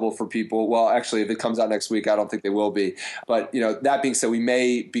available for people, well, actually, if it comes out next week, I don't think they will be. But that being said, we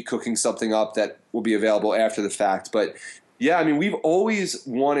may be cooking something up that will be available after the fact. But yeah, I mean, we've always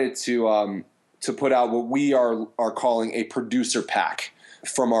wanted to put out what we are calling a producer pack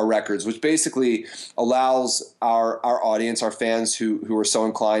from our records, which basically allows our audience, our fans who are so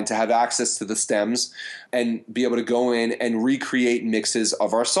inclined to have access to the stems and be able to go in and recreate mixes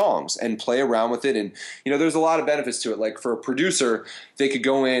of our songs and play around with it. And, there's a lot of benefits to it. Like for a producer, they could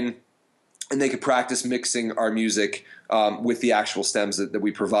go in, and they could practice mixing our music with the actual stems that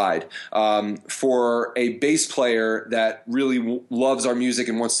we provide. For a bass player that really loves our music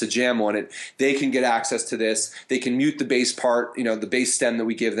and wants to jam on it, they can get access to this. They can mute the bass part, the bass stem that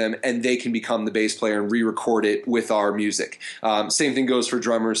we give them, and they can become the bass player and re-record it with our music. Same thing goes for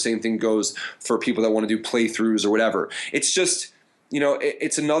drummers. Same thing goes for people that want to do playthroughs or whatever. It's just,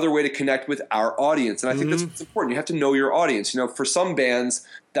 it's another way to connect with our audience. And I think that's what's important. You have to know your audience. For some bands,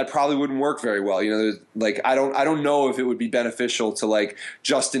 that probably wouldn't work very well. I don't know if it would be beneficial to like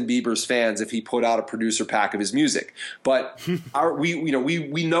Justin Bieber's fans if he put out a producer pack of his music. But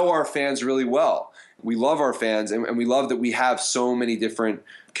we know our fans really well. We love our fans, and we love that we have so many different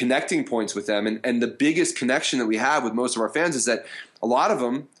connecting points with them. And the biggest connection that we have with most of our fans is that a lot of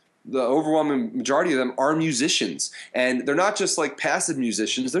them, the overwhelming majority of them, are musicians. And they're not just like passive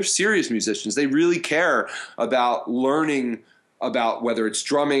musicians, they're serious musicians. They really care about learning about whether it's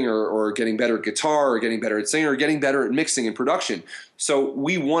drumming or getting better at guitar or getting better at singing or getting better at mixing and production. So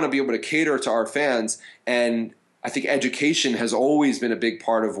we want to be able to cater to our fans, and I think education has always been a big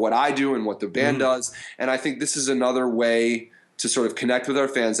part of what I do and what the band does. And I think this is another way to sort of connect with our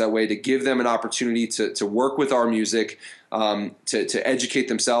fans that way, to give them an opportunity to work with our music, to educate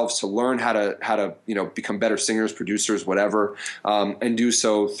themselves, to learn how to become better singers, producers, whatever, and do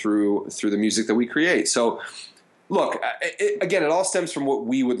so through the music that we create. So look, it all stems from what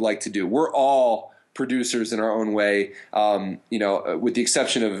we would like to do. We're all producers in our own way, with the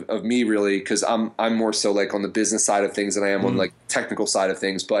exception of me, really, because I'm more so like on the business side of things than I am on like technical side of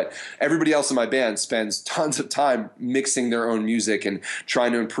things. But everybody else in my band spends tons of time mixing their own music and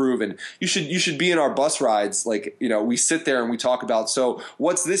trying to improve. And you should be in our bus rides. Like, we sit there and we talk about, so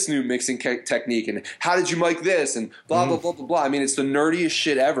what's this new mixing technique and how did you mic this and blah, blah, blah, blah, blah. I mean, it's the nerdiest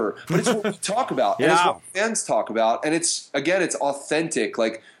shit ever, but it's what we talk about. And it's what fans talk about. And it's authentic.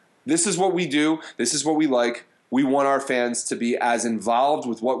 Like, this is what we do. This is what we like. We want our fans to be as involved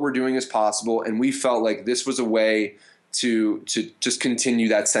with what we're doing as possible, and we felt like this was a way to just continue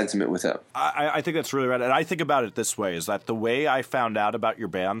that sentiment with him. I think that's really right. And I think about it this way, is that the way I found out about your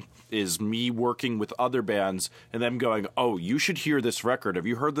band is me working with other bands and them going, oh, you should hear this record. Have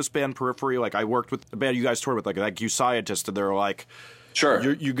you heard this band Periphery? Like, I worked with a band you guys toured with, like You Scientist, and they're like, sure,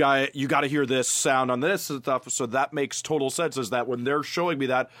 you got to hear this sound on this and stuff. So that makes total sense. Is that when they're showing me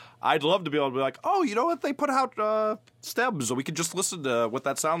that, I'd love to be able to be like, oh, you know what? They put out stems, so we could just listen to what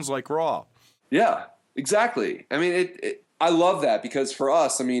that sounds like raw. Yeah, exactly. I mean, I love that, because for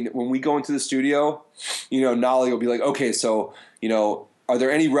us, I mean, when we go into the studio, Nolly will be like, okay, so are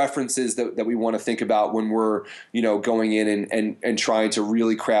there any references that we want to think about when we're, going in and trying to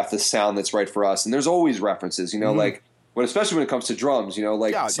really craft the sound that's right for us? And there's always references, like. But especially when it comes to drums,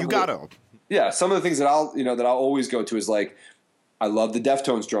 like you gotta. Some of the things that I'll always go to is like, I love the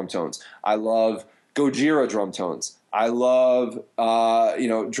Deftones drum tones. I love Gojira drum tones. I love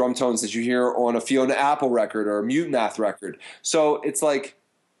drum tones that you hear on a Fiona Apple record or a Mutanath record. So it's like,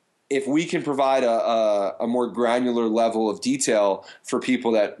 if we can provide a more granular level of detail for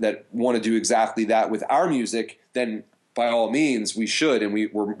people that want to do exactly that with our music, then by all means we should, and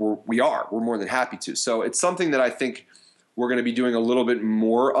we're more than happy to. So it's something that I think we're going to be doing a little bit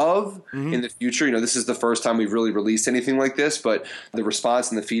more of in the future. This is the first time we've really released anything like this, but the response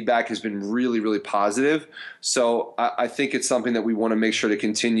and the feedback has been really, really positive. So I think it's something that we want to make sure to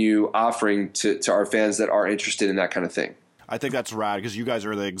continue offering to our fans that are interested in that kind of thing. I think that's rad, because you guys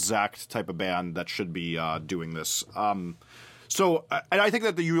are the exact type of band that should be doing this. So, and I think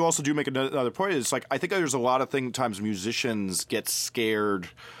that you also do make another point. It's like, I think there's a lot of times musicians get scared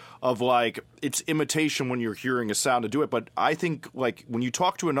of like, it's imitation when you're hearing a sound to do it. But I think like when you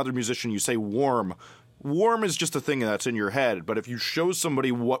talk to another musician, you say warm. Warm is just a thing that's in your head. But if you show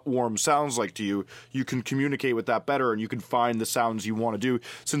somebody what warm sounds like to you, you can communicate with that better, and you can find the sounds you want to do.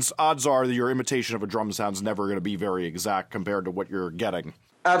 Since odds are that your imitation of a drum sound's never going to be very exact compared to what you're getting.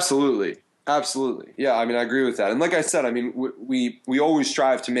 Absolutely. Absolutely. Yeah, I mean, I agree with that. And like I said, I mean, we always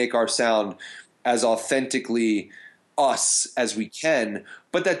strive to make our sound as authentically us as we can,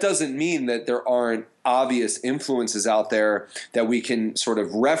 but that doesn't mean that there aren't obvious influences out there that we can sort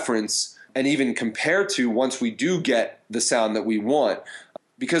of reference and even compare to once we do get the sound that we want.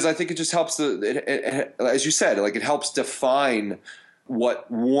 Because I think it just helps, as you said, like it helps define what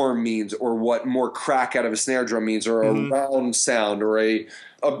warm means, or what more crack out of a snare drum means, or a round sound, or a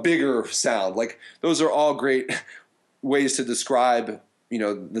bigger sound. Like, those are all great ways to describe,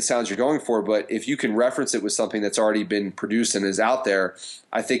 the sounds you're going for. But if you can reference it with something that's already been produced and is out there,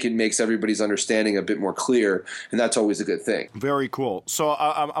 I think it makes everybody's understanding a bit more clear, and that's always a good thing. Very cool. So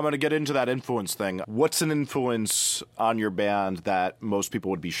I'm going to get into that influence thing. What's an influence on your band that most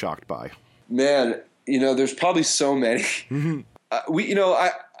people would be shocked by? Man, there's probably so many.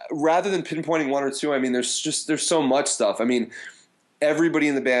 I rather than pinpointing one or two, I mean, there's so much stuff. I mean, everybody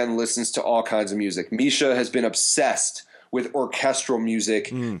in the band listens to all kinds of music. Misha has been obsessed with orchestral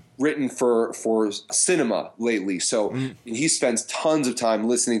music written for cinema lately. So he spends tons of time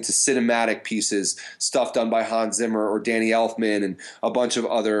listening to cinematic pieces, stuff done by Hans Zimmer or Danny Elfman and a bunch of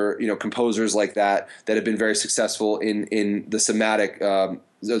other composers like that have been very successful in the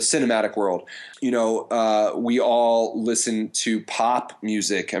cinematic world. We all listen to pop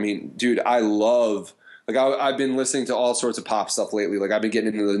music. I mean, dude, I love. I've been listening to all sorts of pop stuff lately. Like, I've been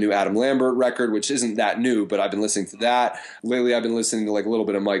getting into the new Adam Lambert record, which isn't that new, but I've been listening to that. Lately, I've been listening to, a little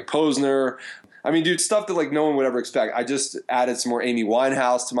bit of Mike Posner. I mean, dude, stuff that, no one would ever expect. I just added some more Amy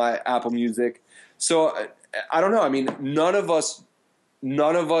Winehouse to my Apple Music. So, I don't know. I mean, none of us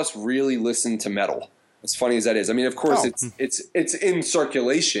really listen to metal, as funny as that is. I mean, of course, it's in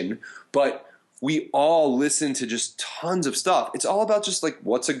circulation, but we all listen to just tons of stuff. It's all about just,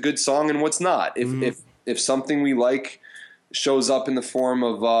 what's a good song and what's not. If something we like shows up in the form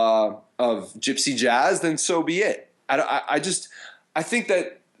of gypsy jazz, then so be it. I think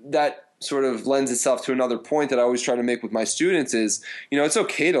that sort of lends itself to another point that I always try to make with my students is, it's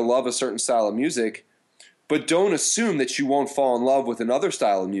okay to love a certain style of music, but don't assume that you won't fall in love with another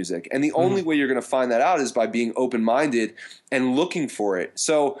style of music. And the only way you're going to find that out is by being open-minded and looking for it.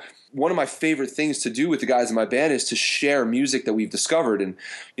 So one of my favorite things to do with the guys in my band is to share music that we've discovered. And,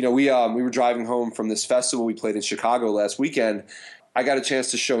 we were driving home from this festival we played in Chicago last weekend. I got a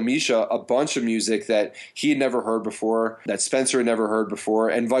chance to show Misha a bunch of music that he had never heard before, that Spencer had never heard before,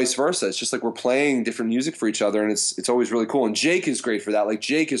 and vice versa. It's just we're playing different music for each other, and it's always really cool. And Jake is great for that.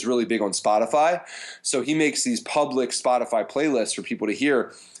 Jake is really big on Spotify, so he makes these public Spotify playlists for people to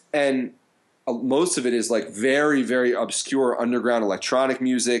hear. And most of it is very, very obscure underground electronic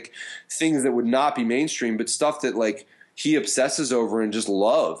music, things that would not be mainstream, but stuff that he obsesses over and just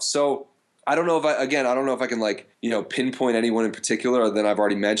loves. So I don't know if I don't know if I can pinpoint anyone in particular other than I've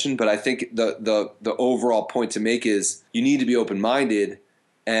already mentioned, but I think the overall point to make is you need to be open-minded,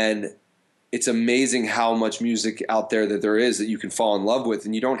 and it's amazing how much music out there that there is that you can fall in love with,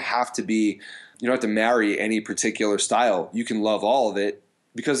 and you don't have to marry any particular style. You can love all of it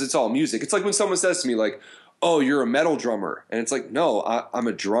because it's all music. It's like when someone says to me "Oh, you're a metal drummer," and it's no, I'm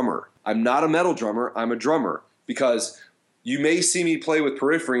a drummer. I'm not a metal drummer. I'm a drummer because you may see me play with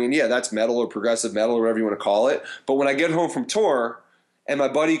Periphery, and yeah, that's metal or progressive metal or whatever you want to call it. But when I get home from tour and my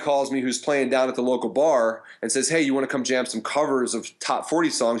buddy calls me who's playing down at the local bar and says, hey, you want to come jam some covers of top 40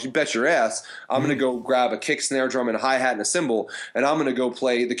 songs? You bet your ass I'm going to go grab a kick, snare drum, and a hi-hat and a cymbal, and I'm going to go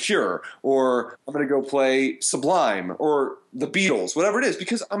play The Cure, or I'm going to go play Sublime or The Beatles, whatever it is,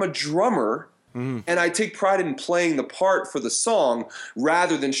 because I'm a drummer. And I take pride in playing the part for the song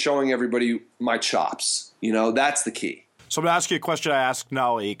rather than showing everybody my chops. That's the key. So I'm going to ask you a question I asked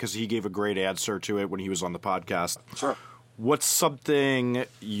Nolly because he gave a great answer to it when he was on the podcast. Sure. What's something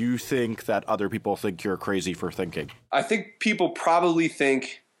you think that other people think you're crazy for thinking? I think people probably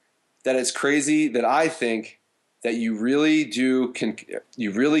think that it's crazy that I think that you really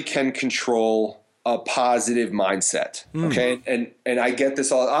can control a positive mindset. Okay. And I get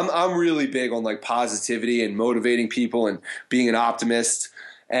this all. I'm really big on positivity and motivating people and being an optimist.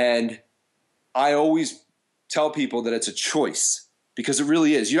 And I always tell people that it's a choice, because it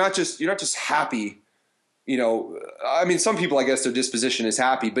really is. You're not just happy. I mean, some people, I guess their disposition is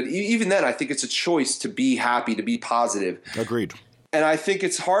happy, but even then I think it's a choice to be happy, to be positive. Agreed. And I think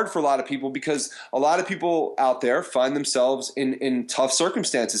it's hard for a lot of people because a lot of people out there find themselves in tough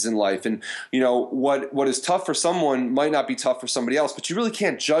circumstances in life. And, what is tough for someone might not be tough for somebody else, but you really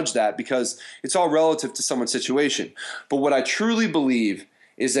can't judge that because it's all relative to someone's situation. But what I truly believe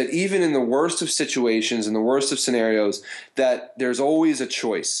is that even in the worst of situations, in the worst of scenarios, that there's always a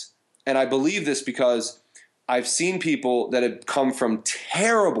choice. And I believe this because I've seen people that have come from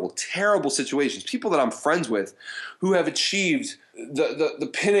terrible, terrible situations, people that I'm friends with who have achieved the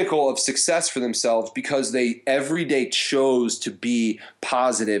pinnacle of success for themselves because they every day chose to be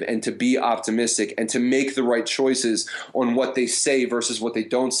positive and to be optimistic and to make the right choices on what they say versus what they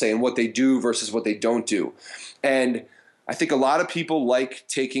don't say and what they do versus what they don't do. And I think a lot of people like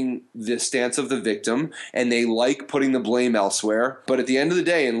taking the stance of the victim and they like putting the blame elsewhere. But at the end of the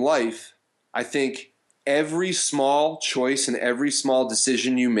day in life, I think every small choice and every small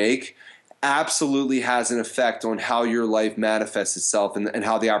decision you make absolutely has an effect on how your life manifests itself and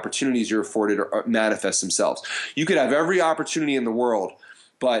how the opportunities you're afforded manifest themselves. You could have every opportunity in the world,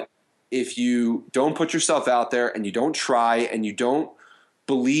 but if you don't put yourself out there and you don't try and you don't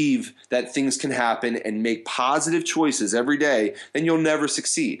believe that things can happen and make positive choices every day, then you'll never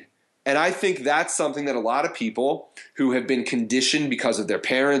succeed. And I think that's something that a lot of people who have been conditioned because of their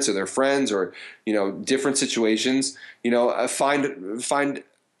parents or their friends or, different situations, find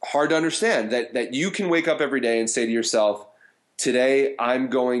hard to understand that you can wake up every day and say to yourself, today I'm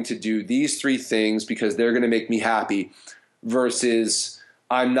going to do these 3 things because they're going to make me happy, versus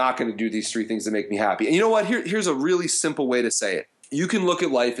I'm not going to do these 3 things that make me happy. And you know what? Here's a really simple way to say it. You can look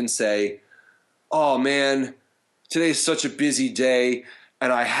at life and say, oh man, today's such a busy day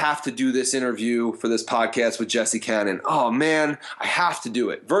and I have to do this interview for this podcast with Jesse Cannon. Oh man, I have to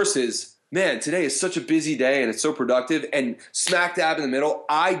do it. Versus, man, today is such a busy day and it's so productive, and smack dab in the middle,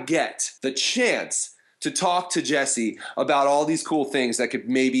 I get the chance to talk to Jesse about all these cool things that could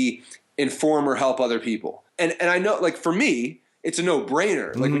maybe inform or help other people. And I know, like, for me, it's a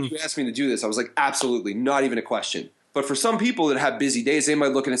no-brainer. Like, when you asked me to do this, I was like, absolutely, not even a question. But for some people that have busy days, they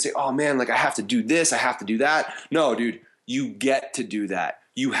might look at it and say, oh man, like, I have to do this, I have to do that. No, dude, you get to do that.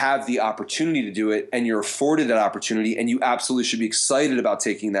 You have the opportunity to do it, and you're afforded that opportunity, and you absolutely should be excited about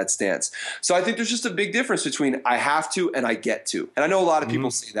taking that stance. So I think there's just a big difference between I have to and I get to. And I know a lot of people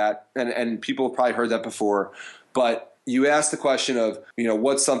say that, and people have probably heard that before, but you ask the question of,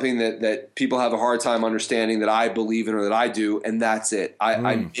 what's something that people have a hard time understanding that I believe in or that I do, and that's it.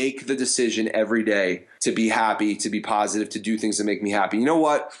 I make the decision every day to be happy, to be positive, to do things that make me happy. You know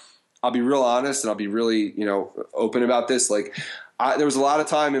what? I'll be real honest, and I'll be really, open about this. Like, there was a lot of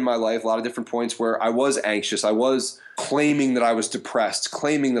time in my life, a lot of different points where I was anxious. I was claiming that I was depressed,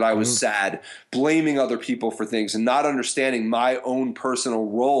 claiming that I was sad, blaming other people for things, and not understanding my own personal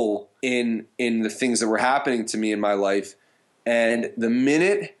role in the things that were happening to me in my life. And the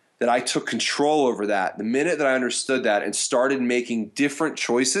minute that I took control over that, the minute that I understood that and started making different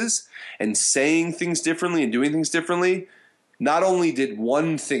choices and saying things differently and doing things differently, not only did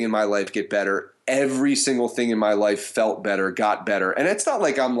one thing in my life get better, every single thing in my life felt better, got better. And it's not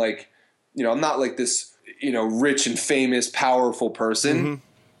like I'm like, I'm not like this, rich and famous, powerful person.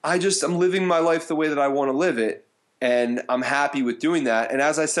 I'm living my life the way that I want to live it. And I'm happy with doing that. And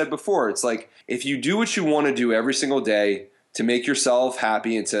as I said before, it's like, if you do what you want to do every single day to make yourself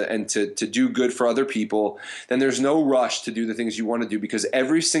happy and to do good for other people, then there's no rush to do the things you want to do, because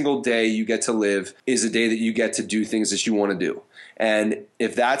every single day you get to live is a day that you get to do things that you want to do. And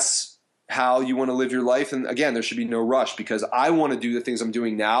if that's how you want to live your life, and again, there should be no rush, because I want to do the things I'm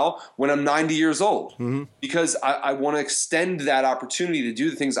doing now when I'm 90 years old, because I want to extend that opportunity to do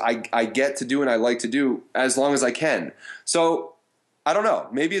the things I get to do and I like to do as long as I can. So I don't know.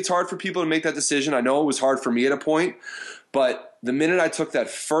 Maybe it's hard for people to make that decision. I know it was hard for me at a point, but the minute I took that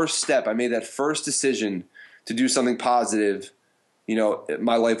first step, I made that first decision to do something positive,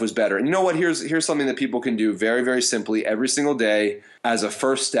 my life was better. And you know what? Here's something that people can do very, very simply every single day as a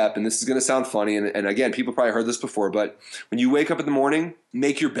first step. And this is going to sound funny. And again, people probably heard this before, but when you wake up in the morning,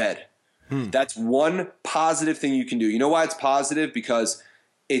 make your bed. That's one positive thing you can do. You know why it's positive? Because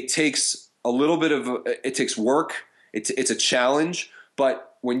it takes a little bit of it takes work. It's a challenge.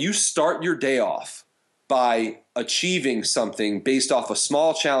 But when you start your day off by achieving something based off a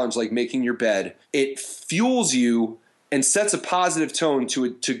small challenge like making your bed, it fuels you and sets a positive tone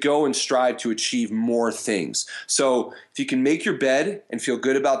to go and strive to achieve more things. So if you can make your bed and feel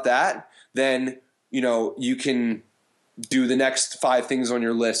good about that, then you can do the next 5 things on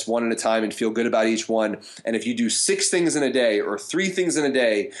your list one at a time and feel good about each one. And if you do 6 things in a day or 3 things in a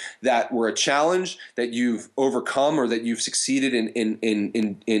day that were a challenge that you've overcome or that you've succeeded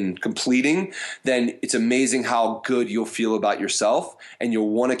in completing, then it's amazing how good you'll feel about yourself, and you'll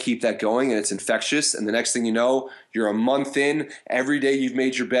want to keep that going, and it's infectious. And the next thing you know, you're a month in, every day you've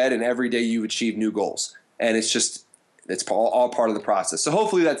made your bed, and every day you've achieved new goals. And it's all part of the process. So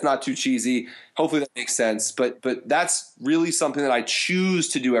hopefully that's not too cheesy. Hopefully that makes sense. But that's really something that I choose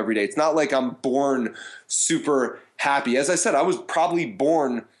to do every day. It's not like I'm born super happy. As I said, I was probably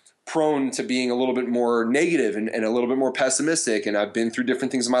born prone to being a little bit more negative and a little bit more pessimistic. And I've been through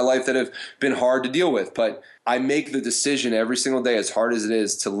different things in my life that have been hard to deal with. But I make the decision every single day, as hard as it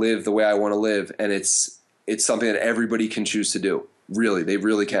is, to live the way I want to live. And it's something that everybody can choose to do. Really, they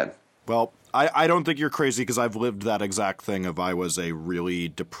really can. Well, I don't think you're crazy, because I've lived that exact thing of I was a really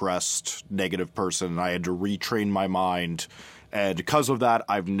depressed, negative person, and I had to retrain my mind. And because of that,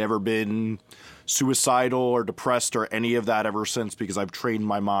 I've never been suicidal or depressed or any of that ever since, because I've trained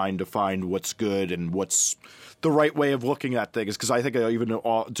my mind to find what's good and what's the right way of looking at things. Because I think even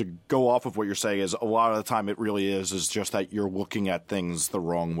to go off of what you're saying is a lot of the time it really is just that you're looking at things the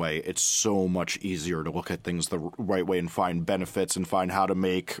wrong way. It's so much easier to look at things the right way and find benefits and find how to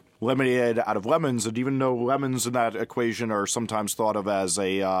make lemonade out of lemons. And even though lemons in that equation are sometimes thought of as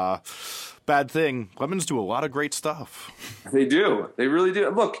a bad thing, lemons do a lot of great stuff. They do. They really do.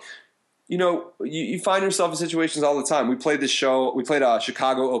 Look, you find yourself in situations all the time. We played a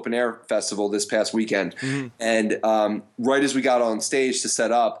Chicago Open Air Festival this past weekend. Mm-hmm. And right as we got on stage to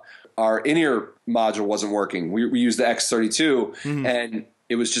set up, our in-ear module wasn't working. We used the X32, mm-hmm. and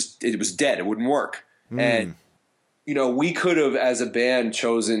it was dead. It wouldn't work. Mm. And, we could have, as a band,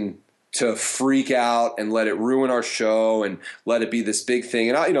 chosen to freak out and let it ruin our show and let it be this big thing.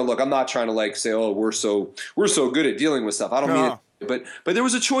 And look, I'm not trying to say, oh, we're so good at dealing with stuff. I don't mean it. But there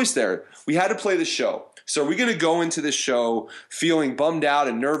was a choice there. We had to play the show. So are we going to go into this show feeling bummed out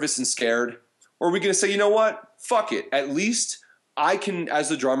and nervous and scared? Or are we going to say, you know what? Fuck it. At least I can, as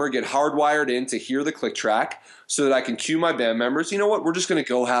the drummer, get hardwired in to hear the click track so that I can cue my band members. You know what? We're just going to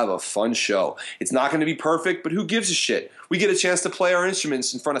go have a fun show. It's not going to be perfect, but who gives a shit? We get a chance to play our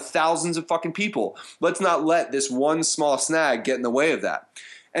instruments in front of thousands of fucking people. Let's not let this one small snag get in the way of that.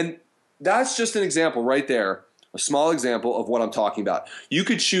 And that's just an example right there, a small example of what I'm talking about. You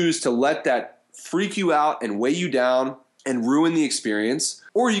could choose to let that freak you out and weigh you down and ruin the experience,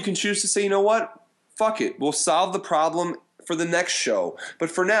 or you can choose to say, you know what? Fuck it. We'll solve the problem for the next show. But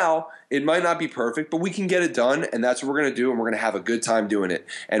for now, it might not be perfect, but we can get it done, and that's what we're going to do, and we're going to have a good time doing it.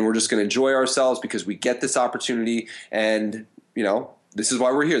 And we're just going to enjoy ourselves because we get this opportunity, and, this is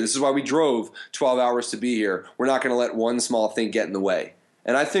why we're here. This is why we drove 12 hours to be here. We're not going to let one small thing get in the way.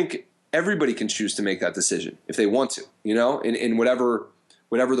 And I think everybody can choose to make that decision if they want to, in whatever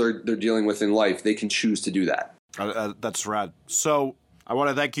they're dealing with in life, they can choose to do that. That's rad. So I want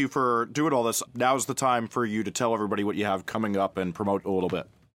to thank you for doing all this. Now's the time for you to tell everybody what you have coming up and promote a little bit.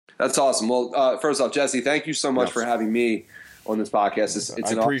 That's awesome. Well, first off, Jesse, thank you so much for having me on this podcast.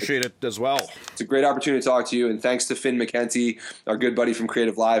 I appreciate it as well. It's a great opportunity to talk to you, and thanks to Finn McKenty, our good buddy from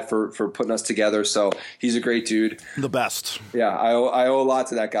Creative Live, for putting us together. So he's a great dude. The best. Yeah, I owe a lot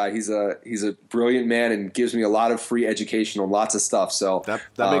to that guy. He's a brilliant man and gives me a lot of free education on lots of stuff. So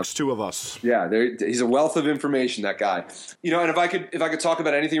that makes two of us. Yeah, he's a wealth of information, that guy. And if I could talk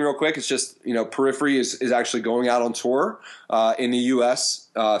about anything real quick, it's just Periphery is actually going out on tour in the U.S.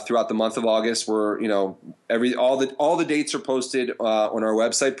 Throughout the month of August. Where all the dates are posted on our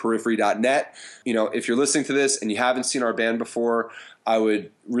website, periphery.net. If you're listening to this and you haven't seen our band before, I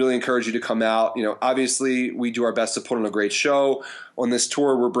would really encourage you to come out. Obviously we do our best to put on a great show. On this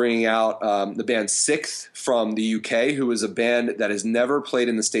tour, we're bringing out the band Sixth from the UK, who is a band that has never played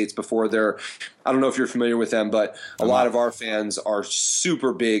in the States before. I don't know if you're familiar with them, but a lot of our fans are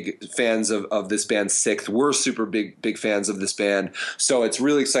super big fans of this band Sixth. We're super big fans of this band. So it's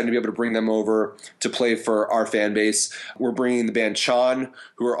really exciting to be able to bring them over to play for our fan base. We're bringing the band Chan,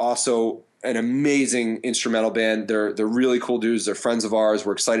 who are also an amazing instrumental band. They're really cool dudes. They're friends of ours.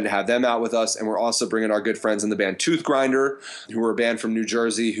 We're excited to have them out with us. And we're also bringing our good friends in the band Tooth Grinder, who are a band from New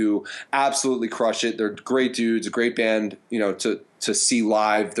Jersey who absolutely crush it. They're great dudes, a great band, to see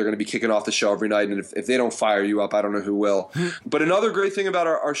live. They're going to be kicking off the show every night. And if they don't fire you up, I don't know who will. But another great thing about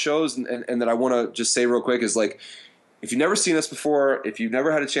our shows, and that I want to just say real quick, is if you've never seen us before, if you've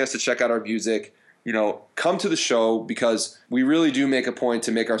never had a chance to check out our music, come to the show, because we really do make a point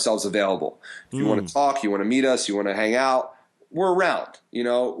to make ourselves available. If you want to talk, you want to meet us, you want to hang out, we're around.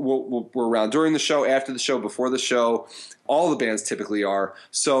 We're around during the show, after the show, before the show. All the bands typically are.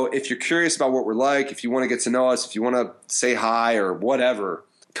 So if you're curious about what we're like, if you want to get to know us, if you want to say hi or whatever,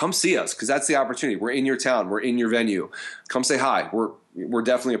 come see us, because that's the opportunity. We're in your town. We're in your venue. Come say hi. We're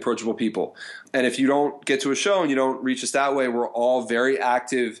definitely approachable people. And if you don't get to a show and you don't reach us that way, we're all very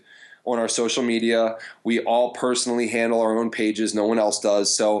active on our social media. We all personally handle our own pages. No one else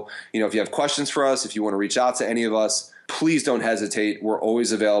does. So, if you have questions for us, if you want to reach out to any of us, please don't hesitate. We're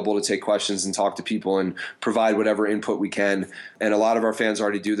always available to take questions and talk to people and provide whatever input we can. And a lot of our fans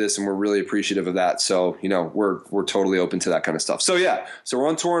already do this, and we're really appreciative of that. So, we're totally open to that kind of stuff. So, yeah. So we're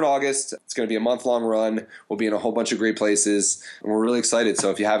on tour in August. It's going to be a month-long run. We'll be in a whole bunch of great places, and we're really excited.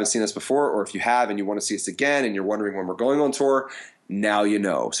 So if you haven't seen us before, or if you have and you want to see us again and you're wondering when we're going on tour, now you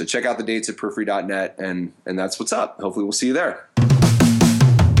know. So check out the dates at periphery.net, and that's what's up. Hopefully we'll see you there.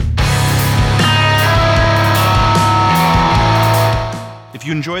 If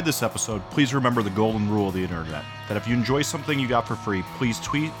you enjoyed this episode, please remember the golden rule of the internet, that if you enjoy something you got for free, please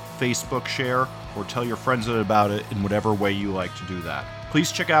tweet, Facebook, share, or tell your friends about it in whatever way you like to do that.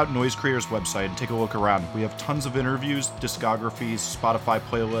 Please check out Noise Creator's website and take a look around. We have tons of interviews, discographies, Spotify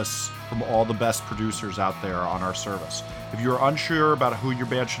playlists from all the best producers out there on our service. If you're unsure about who your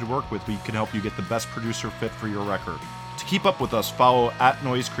band should work with, we can help you get the best producer fit for your record. To keep up with us, follow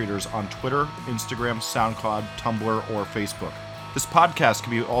 @Noise Creators on Twitter, Instagram, SoundCloud, Tumblr, or Facebook. This podcast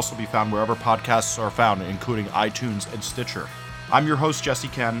can also be found wherever podcasts are found, including iTunes and Stitcher. I'm your host, Jesse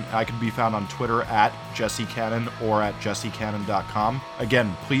Cannon. I can be found on Twitter at Jesse Cannon or at jessecannon.com.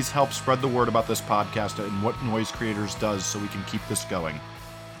 Again, please help spread the word about this podcast and what Noise Creators does so we can keep this going.